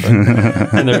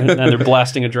firefighters, and they're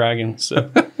blasting a dragon. So,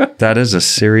 That is a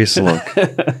serious look.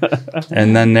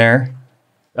 And then there,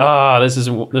 this is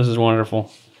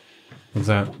wonderful. What's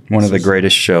that? one of the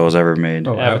greatest shows ever made.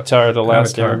 Oh, Avatar: The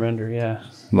Last Avatar. Airbender. Yeah,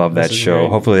 Love that this is show. great.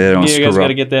 Hopefully they don't you guys screw got up.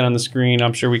 to get that on the screen.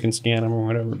 I'm sure we can scan them or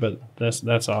whatever. But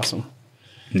that's awesome.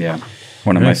 Yeah,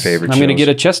 one of Nice. my favorite I'm shows. going to get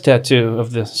a chest tattoo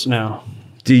of this now.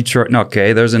 Detroit.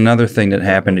 Okay, there's another thing that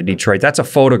happened in Detroit. That's a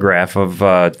photograph of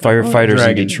firefighters in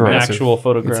dragon. An Detroit. actual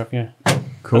photograph. Yeah.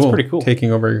 Cool. pretty cool.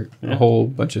 Taking over a whole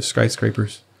bunch of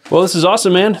skyscrapers. Well, this is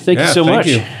awesome, man. Thank you Yeah, so thank much.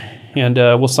 you. And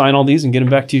we'll sign all these and get them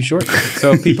back to you shortly.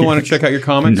 So if people want to check out your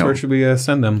comics, No. where should we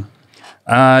send them?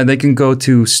 They can go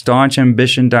to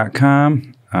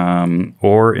staunchambition.com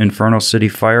or Infernal City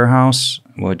Firehouse,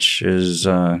 which is,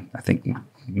 I think,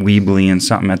 Weebly and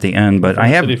something at the end. But I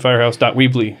have,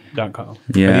 cityfirehouse.weebly.com.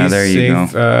 yeah, Are there these you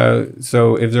safe? go.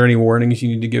 So if there are any warnings you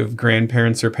need to give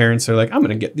grandparents or parents, they're like, I'm going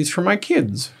to get these for my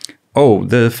kids. Oh,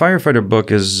 the firefighter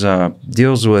book is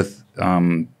deals with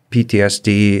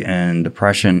PTSD and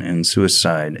depression and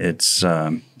suicide. It's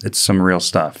some real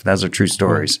stuff. Those are true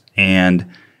stories. And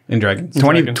And dragons.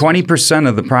 20%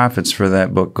 of the profits for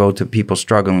that book go to people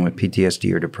struggling with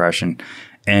PTSD or depression.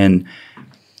 And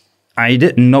I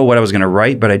didn't know what I was going to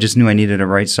write, but I just knew I needed to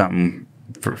write something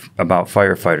about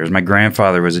firefighters. My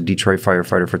grandfather was a Detroit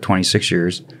firefighter for 26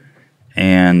 years,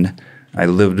 and I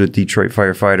lived with Detroit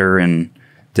firefighter and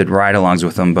did ride-alongs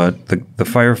with him. But the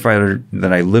firefighter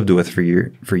that I lived with for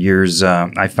years,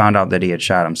 I found out that he had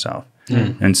shot himself.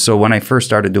 And so when I first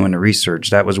started doing the research,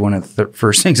 that was one of the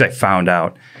first things I found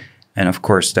out. And of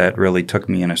course, that really took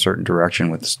me in a certain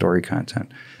direction with the story content.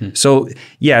 So,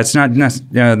 yeah, it's not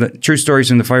the true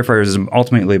stories in the firefighters is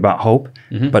ultimately about hope,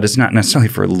 but it's not necessarily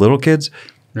for little kids.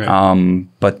 Right.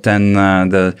 But then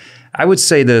I would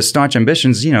say the Staunch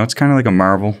Ambitions, it's kind of like a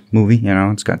Marvel movie.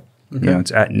 It's got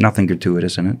it's nothing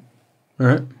gratuitous in it. All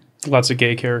right. Lots of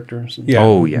gay characters. Yeah.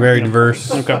 Oh, yeah. Very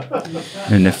diverse. Okay.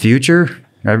 In the future,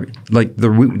 like the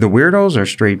weirdos are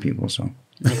straight people. So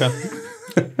Okay.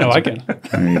 I like it.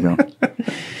 there you go.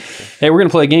 Hey, we're going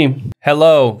to play a game.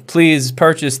 Hello, please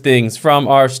purchase things from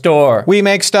our store. We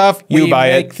make stuff. You We buy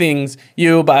make it. things,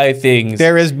 you buy things.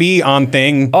 There is B on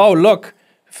thing. Oh, look,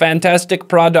 fantastic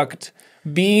product.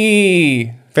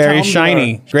 Be Very Tumblr.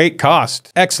 shiny. Great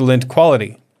cost. Excellent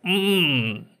quality.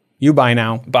 You buy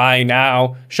now. Buy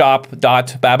now.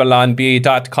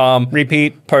 Shop.babylonbee.com.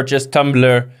 Repeat. Purchase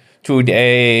Tumblr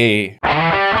today. Name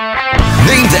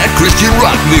that Christian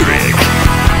rock lyric.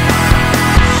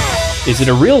 Is it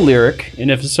a real lyric? And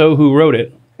if so, who wrote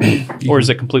it? Or is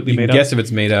it completely You made can up? guess if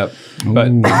it's made up,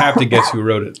 but you have to guess who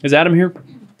wrote it. Is Adam here?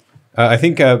 I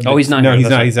think. Oh, he's not No, here, he's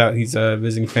that's not. right. He's out. He's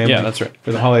visiting family. Yeah, that's right.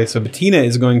 For the holiday. So Bettina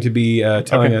is going to be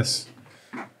telling Okay. us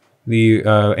the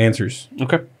answers.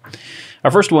 Okay.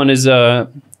 Our first one is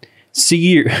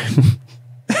see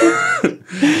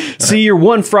you're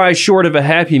one fry short of a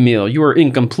Happy Meal. You are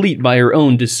incomplete by your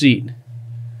own deceit.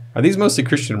 Are these mostly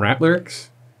Christian rap lyrics?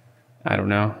 I don't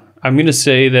know. I'm going to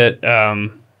say that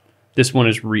this one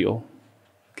is real.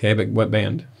 Okay, but what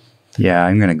band? Yeah,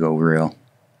 I'm gonna go real.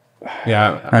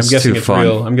 Yeah, I'm That's guessing too it's fun.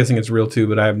 real. I'm guessing it's real too,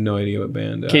 but I have no idea what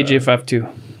band. KJ52.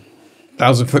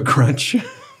 1,000 Foot Crunch.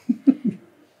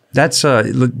 That's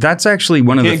actually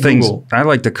one of the Can't things Google. I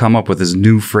like to come up with is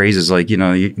new phrases like,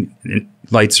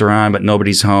 lights are on, but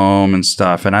nobody's home and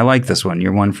stuff. And I like this one.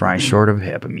 You're one fry short of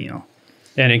Happy Meal.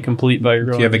 And Incomplete by your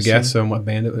girl. Do you have a guess on what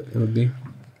band it would be?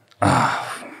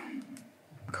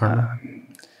 Karma.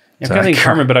 I'm kind of thinking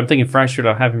Carmen, but I'm thinking Fry Shirt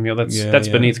I'll Happy Meal. That's Yeah.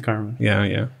 beneath Carmen.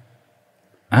 Yeah.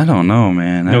 I don't know,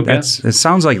 man. No It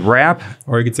sounds like rap.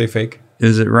 Or you could say fake.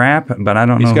 Is it rap? But I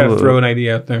don't You just know. got to throw an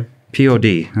idea out there. POD.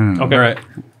 I don't know. Okay. All right.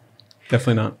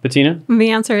 Definitely not. Bettina? The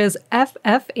answer is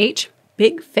FFH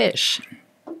Big Fish.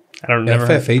 I don't know.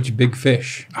 FFH Big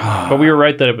Fish. But we were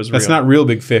right that it was That's real. not real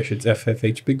Big Fish. It's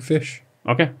FFH Big Fish.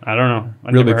 Okay. I don't know.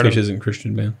 I Real never Big heard Fish of it. isn't a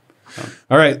Christian band.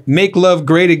 All right. Make love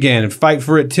great again. Fight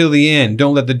for it till the end.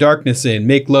 Don't let the darkness in.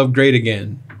 Make love great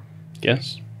again.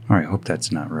 Yes. All right. Hope that's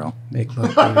not real. Make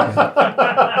love great again.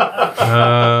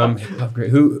 Make love great.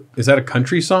 Who is that? A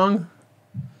country song?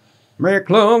 Make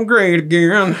love great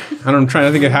again. I'm trying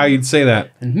to think of how you'd say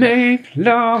that. And make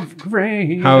love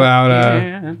great. How about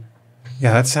again.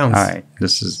 Yeah, that sounds. All right.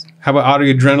 This is How about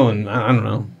audio adrenaline? I don't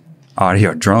know.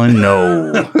 audio adrenaline.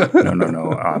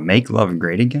 No. Make love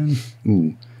great again.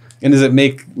 Ooh. And does it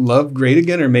make love great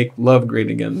again or make love great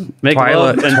again? Make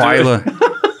love and do it.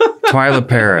 Twyla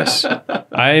Paris.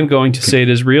 I am going to say it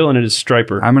is real and it is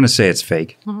Striper. I'm going to say it's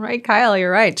fake. All right, Kyle,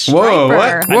 you're right. Whoa,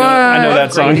 Striper. what? I know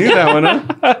that song. You knew that one,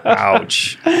 huh?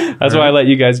 Ouch. That's why I let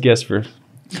you guys guess first.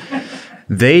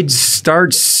 They'd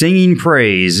start singing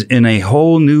praise in a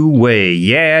whole new way.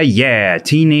 Yeah.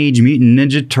 Teenage Mutant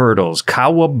Ninja Turtles.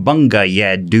 Cowabunga,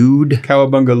 yeah, dude.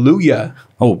 Cowabungalooya.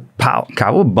 Oh,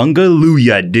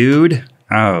 Cowabungalooya, dude.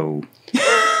 Oh.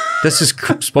 This is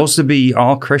supposed to be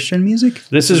all Christian music?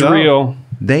 This is all- real.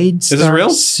 They'd start this real?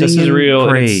 singing This is real.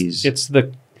 praise.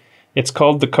 It's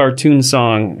called the cartoon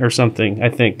song or something. I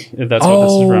think that's what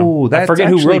this is from. Oh, I that's forget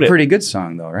actually who wrote a it. pretty good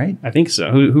song, though, right? I think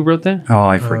so. Who wrote that? Oh,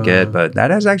 I forget, but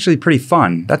that is actually pretty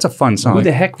fun. That's a fun song. Who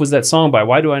the heck was that song by?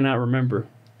 Why do I not remember?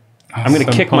 I'm gonna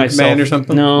Some kick punk myself. band or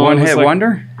something? No, One it was Hit like-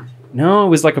 Wonder? No, it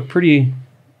was like a pretty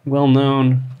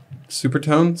well-known.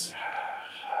 Supertones?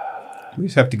 We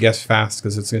just have to guess fast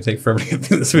because it's going to take forever to get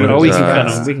through this. We don't Oh, have we to can guess cut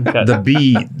fast. them. We can cut.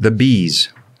 The Bees.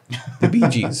 The Bee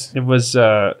Gees. It was.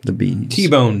 The Bees.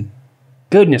 T-Bone.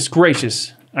 Goodness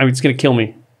gracious! I mean, it's gonna kill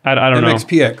me. I don't know.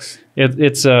 MXPX.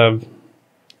 It's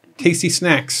Tasty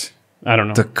Snacks. I don't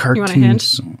know. The want a cartoon hint?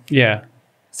 song. Yeah,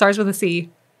 Starts with a C.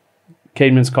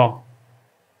 Cademan's Call.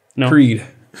 No, Creed.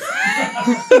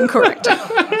 Incorrect.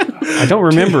 I don't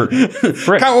remember.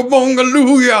 Frick.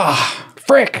 Cowabungalooya.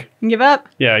 Frick. Give up.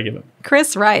 Yeah, I give up.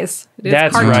 Chris Rice. It is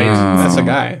That's cartoons. right. That's a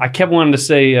guy. I kept wanting to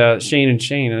say Shane and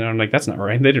Shane, and I'm like, that's not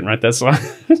right. They didn't write that song.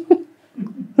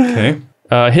 Okay.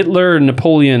 Hitler,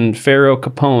 Napoleon, Pharaoh,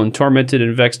 Capone, tormented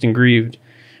and vexed and grieved,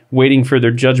 waiting for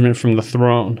their judgment from the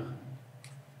throne.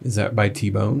 Is that by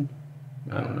T-Bone?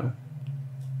 I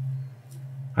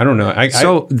don't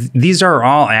know. These are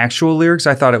all actual lyrics?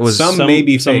 I thought it was... Some may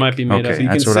be some fake. might be made Okay. up. So you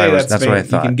That's can what say I was- that's that's fake. what I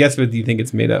thought. You can guess, but do you think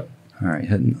it's made up? All right.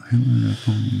 Hitler,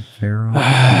 Napoleon, Pharaoh.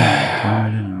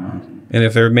 And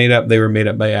if they're made up, they were made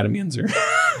up by Adam Yenzer.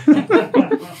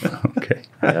 Okay.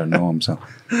 I don't know him, so...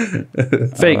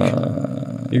 Fake.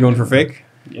 You're going for fake?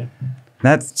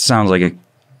 That sounds like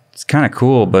it's kind of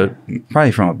cool, but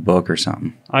probably from a book or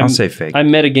something. I'll say fake. I'm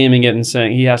metagaming it and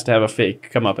saying he has to have a fake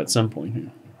come up at some point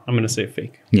here. I'm going to say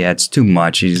fake. Yeah, it's too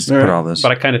much. You just put all this.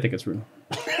 But I kind of think it's real.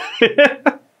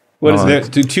 What is there?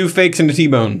 Two fakes and a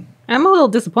T-Bone. I'm a little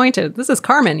disappointed. This is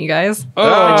Carmen, you guys. Oh,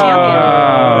 The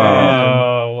champion.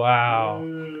 Oh, wow.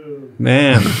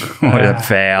 man. What a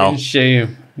fail. In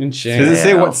shame. In shame. Does it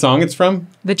say what song it's from?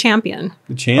 The champion.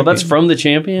 The Champion. Oh, that's from The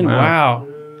Champion? Wow. Wow.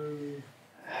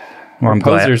 Well,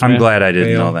 posers, I'm man. glad I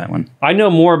didn't Fail. know that one. I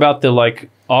know more about the like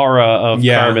aura of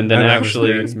Carbon than I don't have actually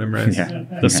lyrics memorized. Yeah.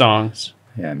 the songs.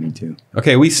 Yeah, me too.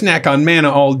 Okay, we snack on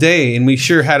manna all day, and we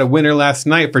sure had a winner last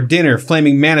night for dinner,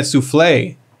 flaming manna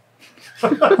souffle.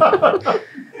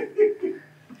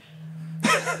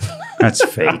 That's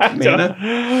fake.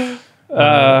 Manna?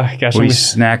 Gosh, We I'm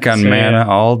snack on say manna it.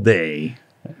 all day.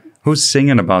 Who's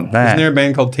singing about that? Isn't there a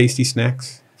band called Tasty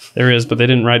Snacks? there is, but they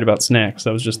didn't write about snacks.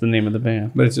 That was just the name of the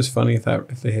band. But it's just funny if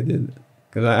they had did.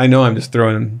 Because I know I'm just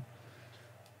throwing.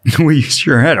 We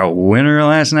sure had a winner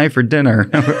last night for dinner.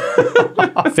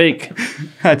 Fake.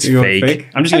 That's You going fake.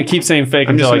 I'm just gonna keep saying fake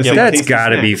I'm just until I gonna get say That's Tasty got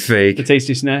to be snacks. fake. the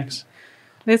tasty snacks.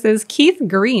 This is Keith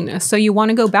Green. So you want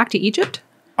to go back to Egypt?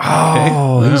 Oh,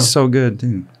 Wow. he's so good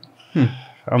too.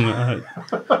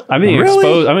 I'm being Really?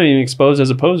 exposed. I'm being exposed as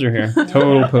a poser here.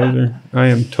 Total poser. I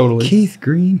am totally. Keith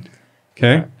Green.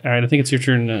 Okay. All right, I think it's your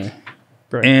turn.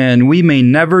 Brian. And we may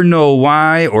never know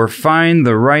why or find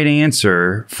the right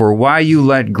answer for why you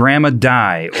let grandma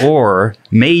die or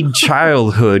made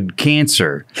childhood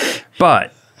cancer.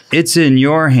 But it's in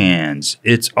your hands.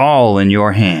 It's all in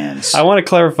your hands. I want to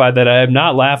clarify that I am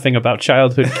not laughing about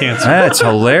childhood cancer. That's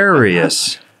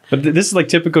hilarious. But this is like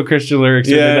typical Christian lyrics.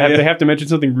 Yeah, They have to mention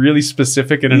something really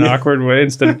specific in an awkward way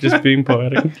instead of just being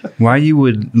poetic. Why you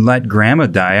would let grandma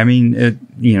die? I mean,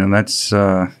 that's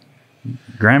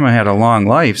grandma had a long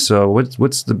life. So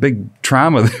what's the big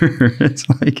trauma there? It's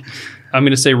like, I'm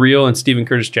going to say real and Stephen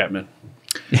Curtis Chapman.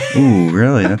 ooh,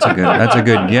 really? That's a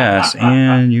good guess.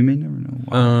 And you may never know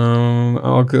why.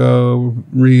 I'll go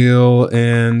real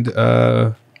and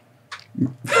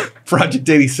Project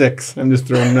 86. I'm just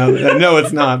throwing another. No,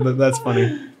 it's not, but that's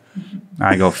funny.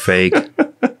 I go fake.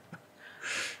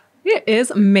 It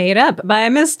is made up by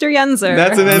Mr. Yenzer.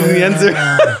 That's an answer.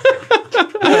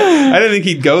 I didn't think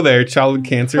he'd go there. Childhood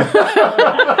cancer.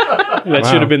 That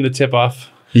should have been the tip off.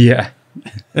 Yeah.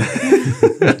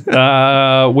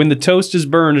 When the toast is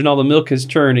burned and all the milk has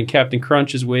turned and Captain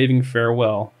Crunch is waving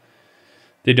farewell,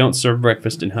 they don't serve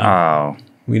breakfast in honey. Oh,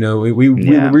 We know. We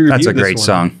yeah. reviewed That's a this great one.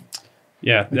 song.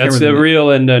 Yeah, that's remember the-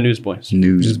 real and Newsboys.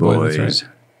 Newsboys. That's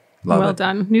right. Love Well it.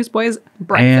 done. Newsboys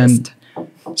Breakfast.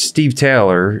 Steve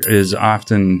Taylor is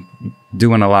often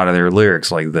doing a lot of their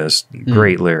lyrics like this.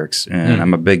 Great lyrics. And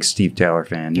I'm a big Steve Taylor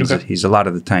fan. He's a lot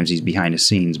of the times he's behind the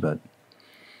scenes, but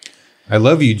I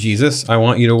love you, Jesus. I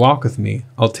want you to walk with me.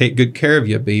 I'll take good care of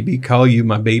you, baby. Call you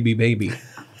my baby, baby.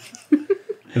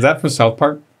 Is that from South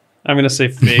Park? I'm going to say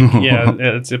fake. Yeah,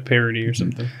 it's a parody or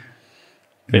something.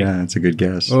 yeah, that's a good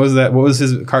guess. What was that? What was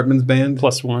his Cartman's band?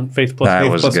 +1. Faith plus That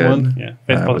Faith was plus good. one. Yeah, Faith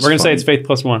That plus. was We're going to say fun. it's Faith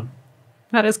 +1.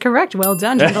 That is correct. Well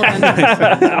done, gentlemen.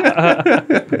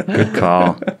 Good call.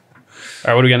 All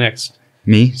right, what do we got next?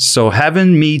 Me? So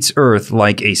heaven meets earth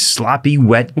like a sloppy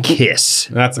wet kiss.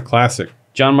 That's a classic.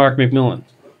 John Mark McMillan.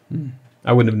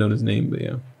 I wouldn't have known his name, but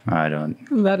yeah. I don't.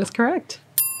 That is correct.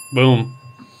 Boom.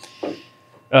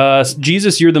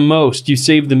 Jesus, you're the most. You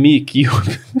save the meek. You.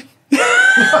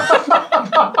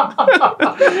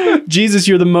 Jesus,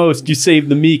 you're the most. You save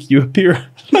the meek. You appear.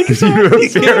 You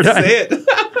can't say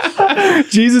it.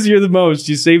 Jesus, you're the most.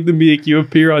 You save the meek. You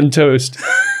appear on toast,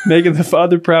 making the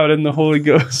Father proud and the Holy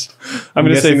Ghost. I'm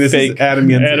going to say guessing this is fake. Adam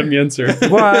Yenser. Adam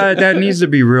Yenser. What? That needs to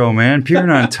be real, man. Peering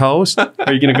on toast?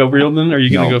 Are you going to go real then? Or are you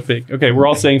going to No. go fake? Okay, we're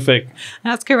all saying fake.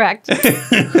 That's correct.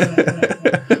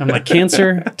 I'm like,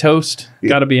 cancer, toast,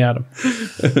 got to be Adam.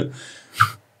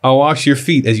 I'll wash your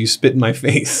feet as you spit in my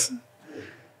face.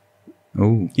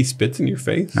 Oh, He spits in your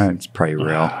face? that's probably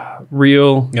real.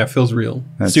 Real. Yeah, it feels real.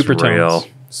 That's Supertones. real.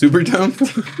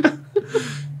 Supertone?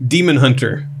 Demon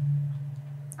Hunter.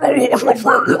 David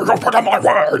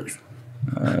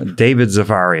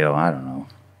Zafario. I don't know.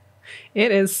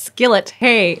 It is Skillet.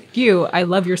 Hey, you. I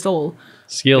love your soul.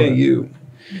 Skill. Hey, you.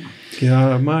 Get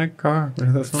out of my car.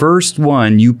 First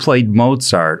one, you played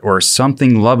Mozart or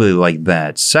something lovely like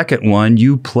that. Second one,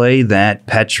 you play that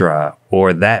Petra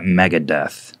or that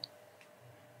Megadeth.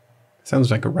 Sounds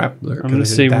like a rap lyric. I'm going to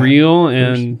say real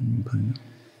and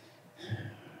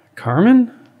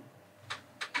Carmen?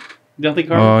 You don't think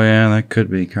Carmen? Oh, yeah, that could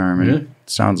be Carmen. Yeah.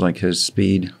 Sounds like his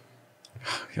speed.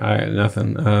 I got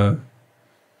nothing.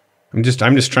 I'm just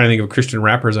trying to think of Christian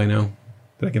rappers I know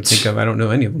that I can think of. I don't know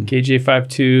any of them.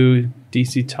 KJ52,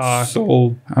 DC Talk,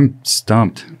 Soul. I'm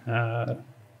stumped.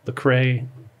 Lecrae,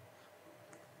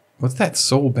 What's that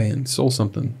soul band? Soul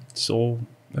something. Soul.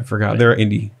 I forgot. They're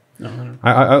indie. No, I don't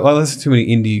know. I listen to too many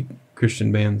indie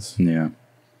Christian bands. Yeah.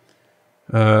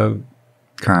 Uh,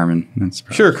 Carmen. That's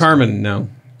probably sure, Carmen. No,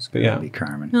 but yeah. be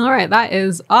Carmen. All right, that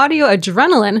is Audio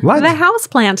Adrenaline, What? the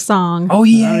Houseplant song. Oh,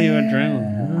 yeah. Audio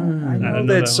Adrenaline. I know didn't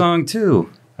know that that song,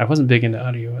 too. I wasn't big into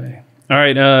Audio A. All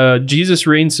right, Jesus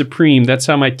reigns supreme. That's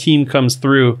how my team comes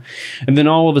through. And then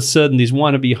all of a sudden, these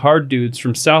wannabe hard dudes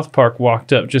from South Park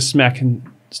walked up, just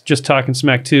talking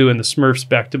smack too, and the Smurfs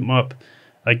backed them up.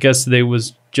 I guess they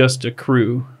was just a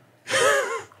crew.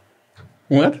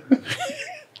 What?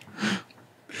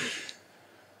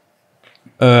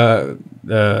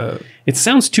 It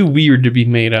sounds too weird to be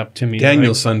made up to me.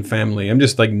 Danielson Family. I'm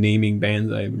just like naming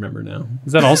bands I remember now.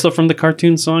 Is that also from the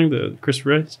cartoon song, the Chris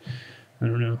Rice? I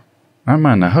don't know. I'm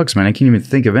on the hooks, man. I can't even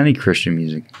think of any Christian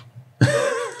music.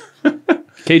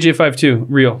 KJ52,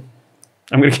 real.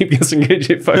 I'm going to keep guessing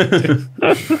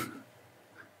KJ52.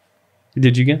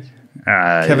 Did you guess?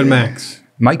 Kevin Max.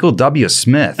 Michael W.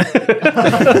 Smith.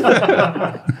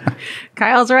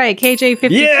 Kyle's right. KJ52.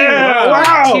 Yeah! Wow. Wow!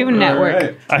 Cartoon Network. All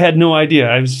right. I had no idea.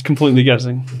 I was completely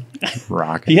guessing.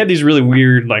 Rock. He had these really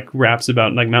weird like raps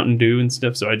about like Mountain Dew and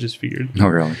stuff, so I just figured. Oh,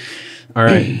 really? All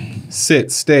right.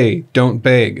 Sit, stay, don't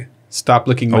beg. Stop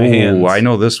licking my hands. Oh, I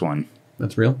know this one.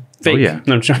 That's real? Fake. Oh, yeah.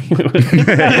 No, I'm joking.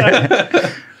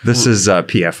 This is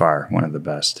PFR, one of the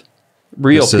best.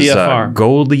 Real This is PFR.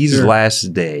 Goldie's Sure.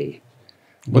 Last Day.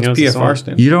 What's knows the PFR song?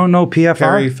 stand? You don't know PFR?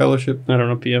 Perry Fellowship. I don't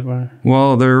know PFR.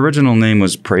 Well, their original name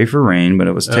was Pray for Rain, but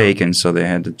it was taken, so they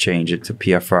had to change it to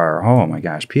PFR. Oh my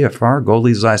gosh, PFR,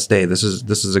 Goldie's Last Day. This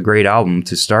is a great album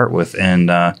to start with, and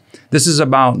this is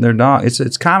about their dog.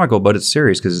 It's comical, but it's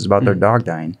serious because it's about their dog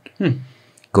dying.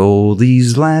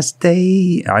 Goldie's Last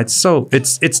Day.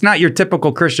 It's not your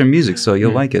typical Christian music, so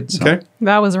you'll like it. So. Okay.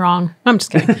 That was wrong. I'm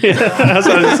just kidding. That's what I was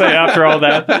going to say after all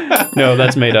that. No,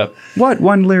 that's made up. What?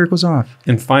 One lyric was off.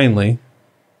 And finally,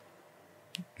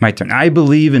 My turn. I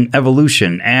believe in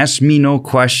evolution. Ask me no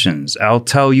questions. I'll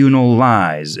tell you no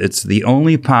lies. It's the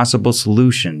only possible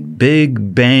solution.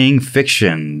 Big Bang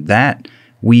fiction that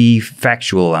we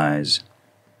factualize.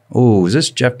 Oh, is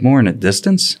this Jeff Moore in a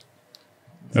distance?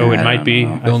 Oh, it I might don't be.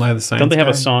 know. Bill Nye the Science Don't they have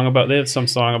a Guy? song about? They have some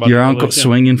song about Your the uncle evolution.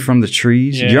 swinging from the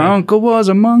trees. Yeah. Your uncle was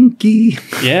a monkey.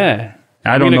 Yeah.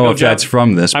 I don't gonna know go if that's Jeff-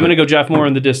 from this. I'm but going to go Jeff Moore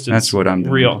in the distance. That's what I'm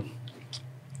doing. Real.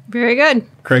 Very good.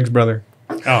 Craig's brother.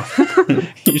 Oh,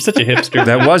 you're such a hipster.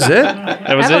 That was it.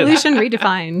 That was it. Evolution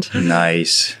redefined.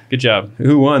 Nice. Good job.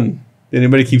 Who won? Did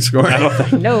anybody keep score?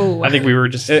 No. I think we were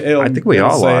just. It'll- I think we it'll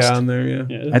all say lost. on there,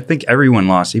 yeah. I think everyone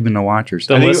lost, even the watchers.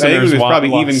 The I think it listeners was probably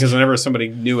lost. even because whenever somebody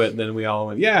knew it, then we all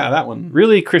went, yeah, that one.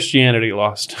 Really, Christianity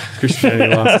lost.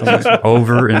 Christianity lost on this.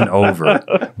 Over and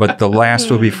over. But the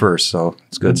last will be first, so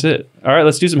it's good. That's it. All right,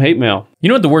 let's do some hate mail. You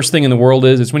know what the worst thing in the world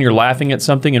is? It's when you're laughing at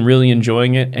something and really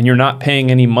enjoying it and you're not paying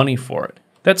any money for it.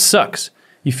 That sucks.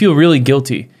 You feel really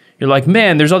guilty. You're like,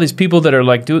 man, there's all these people that are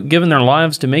like giving their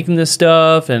lives to making this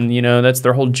stuff, and you know that's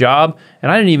their whole job,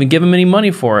 and I didn't even give them any money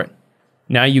for it.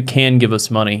 Now you can give us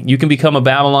money. You can become a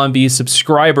Babylon Bee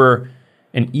subscriber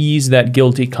and ease that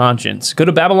guilty conscience. Go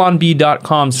to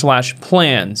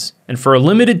babylonbee.com/plans, and for a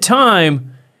limited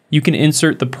time, you can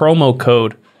insert the promo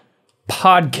code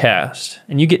podcast,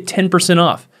 and you get 10%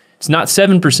 off. It's not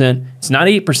 7%, it's not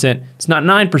 8%, it's not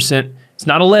 9%, it's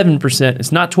not 11%,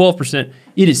 it's not 12%.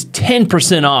 It is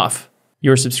 10% off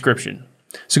your subscription.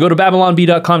 So go to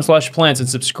babylonbee.com/plans and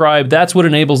subscribe. That's what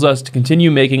enables us to continue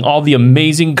making all the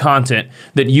amazing content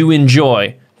that you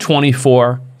enjoy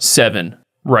 24/7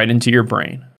 right into your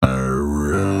brain. I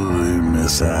really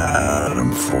miss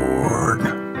Adam Ford.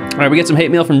 All right, we get some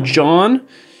hate mail from John.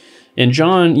 And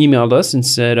John emailed us and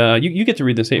said, you get to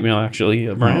read this hate mail, actually,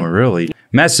 Brian. Oh, really?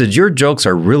 Message, your jokes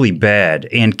are really bad.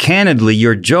 And candidly,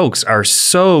 your jokes are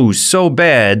so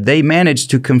bad, they manage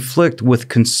to conflict with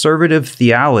conservative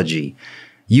theology.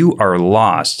 You are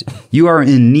lost. You are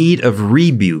in need of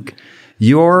rebuke.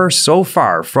 You're so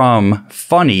far from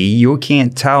funny, you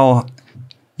can't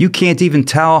even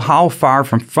tell how far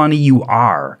from funny you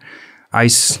are.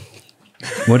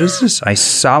 What is this? I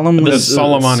solemnly...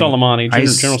 Soleimani,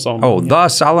 General Soleimani. Oh, the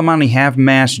Soleimani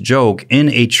half-mast joke in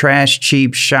a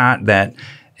trash-cheap shot that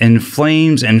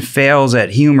inflames and fails at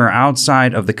humor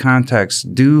outside of the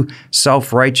context due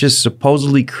self-righteous,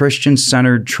 supposedly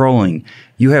Christian-centered trolling.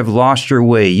 You have lost your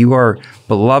way. You are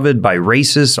beloved by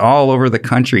racists all over the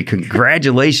country.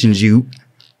 Congratulations, you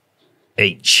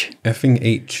H. Effing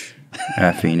H.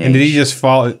 Effing H. And did he just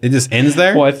fall? It just ends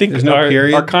there? Well, I think there's no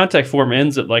period. our contact form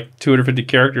ends at like 250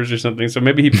 characters or something. So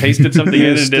maybe he pasted something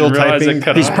in and Still didn't realize typing. it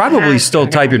cut He's off. probably still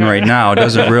typing right now,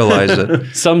 doesn't realize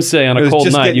it. Some say on It a was cold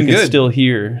just night you getting can good. still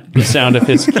hear the sound of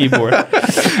his keyboard.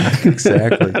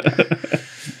 Exactly.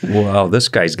 Wow, this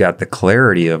guy's got the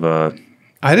clarity of a...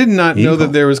 I did not know Evil.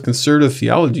 that there was conservative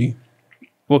theology.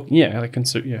 Well, yeah, like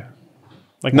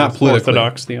like Not politically.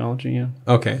 Orthodox theology, yeah.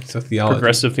 Okay, so theology.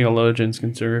 Progressive theologians,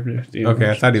 conservative theology.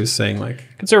 Okay, I thought he was saying like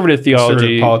Conservative theology.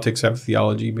 conservative politics have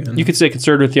theology behind. You could say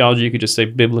conservative theology. You could just say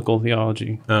biblical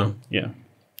theology. Oh, Yeah.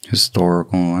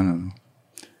 Historical, I don't know.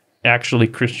 Actually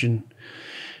Christian.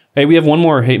 Hey, we have one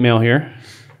more hate mail here.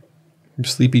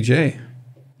 Sleepy J.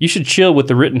 You should chill with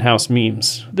the Rittenhouse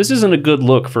memes. This isn't a good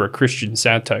look for a Christian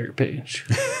satire page.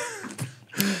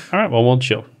 All right, well, we'll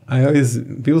chill.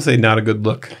 People say not a good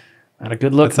look. Not a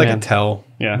good look, It's like man. a tell.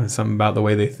 Yeah. Something about the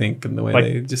way they think and the way Like-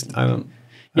 they just. I don't.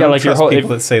 Yeah, I don't like your trust whole- people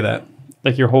that say that.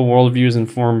 Like your whole worldview is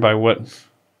informed by what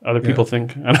other people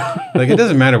think. I don't Like it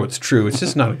doesn't matter what's true. It's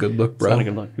just not a good look, bro. It's not a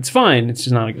good look. It's fine. It's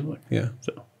just not a good look. Yeah.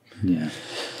 So. Yeah.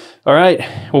 All right.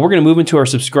 Well, we're going to move into our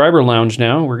subscriber lounge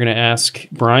now. We're going to ask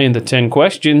Brian the 10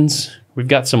 questions. We've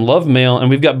got some love mail and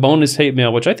we've got bonus hate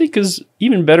mail, which I think is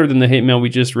even better than the hate mail we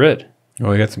just read. Oh,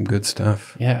 we got some good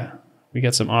stuff. Yeah. We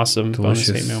got some awesome bonus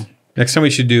hate mail. Next time we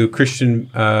should do Christian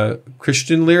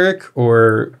lyric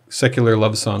or secular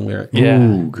love song lyric. Yeah.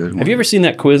 Ooh, good one. Have you ever seen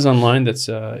that quiz online that's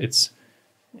it's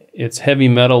It's heavy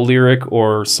metal lyric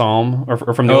or psalm or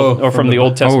from the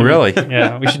Old Testament. Oh, really?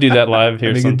 Yeah, we should do that live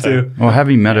here Pretty good sometime. too. Well,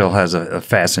 heavy metal has a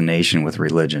fascination with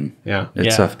religion. Yeah.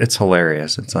 It's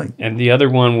hilarious. It's like And the other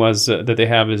one was that they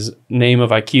have is name of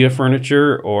IKEA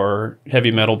furniture or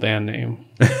heavy metal band name.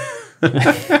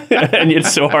 And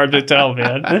it's so hard to tell,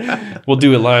 man. We'll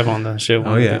do it live on the show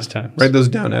one of these times. Write those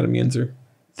down, Adam Yinzer.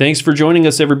 Thanks for joining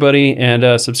us, everybody,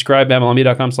 and subscribe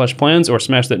babylonb.com/plans or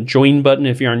smash that join button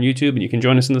if you're on YouTube, and you can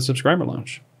join us in the subscriber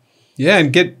lounge. Yeah,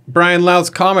 and get Brian Loud's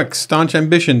comics,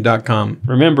 staunchambition.com.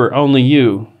 Remember, only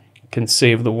you can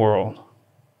save the world.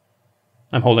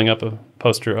 I'm holding up a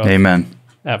poster of amen.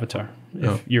 Avatar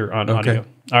if you're on audio.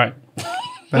 All right.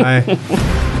 Bye.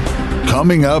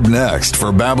 Coming up next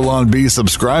for Babylon Bee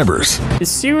subscribers.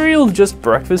 Is cereal just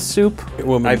breakfast soup?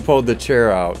 I pulled the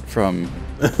chair out from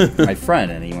my friend,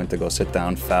 and he went to go sit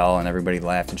down, fell, and everybody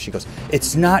laughed. And she goes,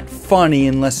 "It's not funny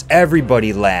unless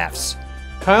everybody laughs."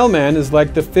 Kyle Man is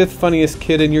like the 5th funniest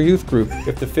kid in your youth group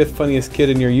if the 5th funniest kid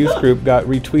in your youth group got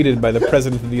retweeted by the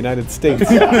President of the United States.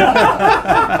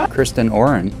 Kristen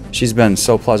Oren, she's been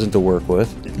so pleasant to work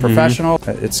with. Professional,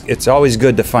 it's always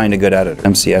good to find a good editor.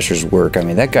 MC Escher's work, I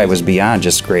mean, that guy was beyond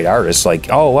just great artist. Like,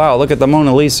 oh wow, look at the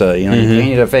Mona Lisa, you know, he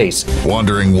painted a face.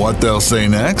 Wondering what they'll say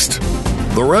next?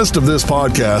 The rest of this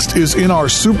podcast is in our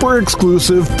super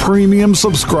exclusive premium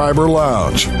subscriber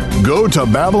lounge. Go to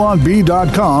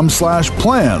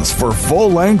babylonb.com/plans for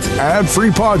full-length ad-free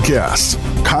podcasts.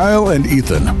 Kyle and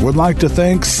Ethan would like to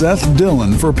thank Seth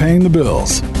Dillon for paying the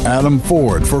bills, Adam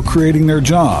Ford for creating their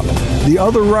job, the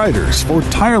other writers for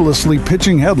tirelessly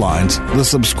pitching headlines, the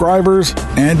subscribers,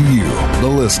 and you, the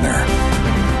listener.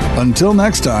 Until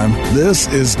next time, this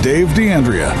is Dave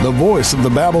D'Andrea, the voice of the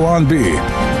Babylon Bee.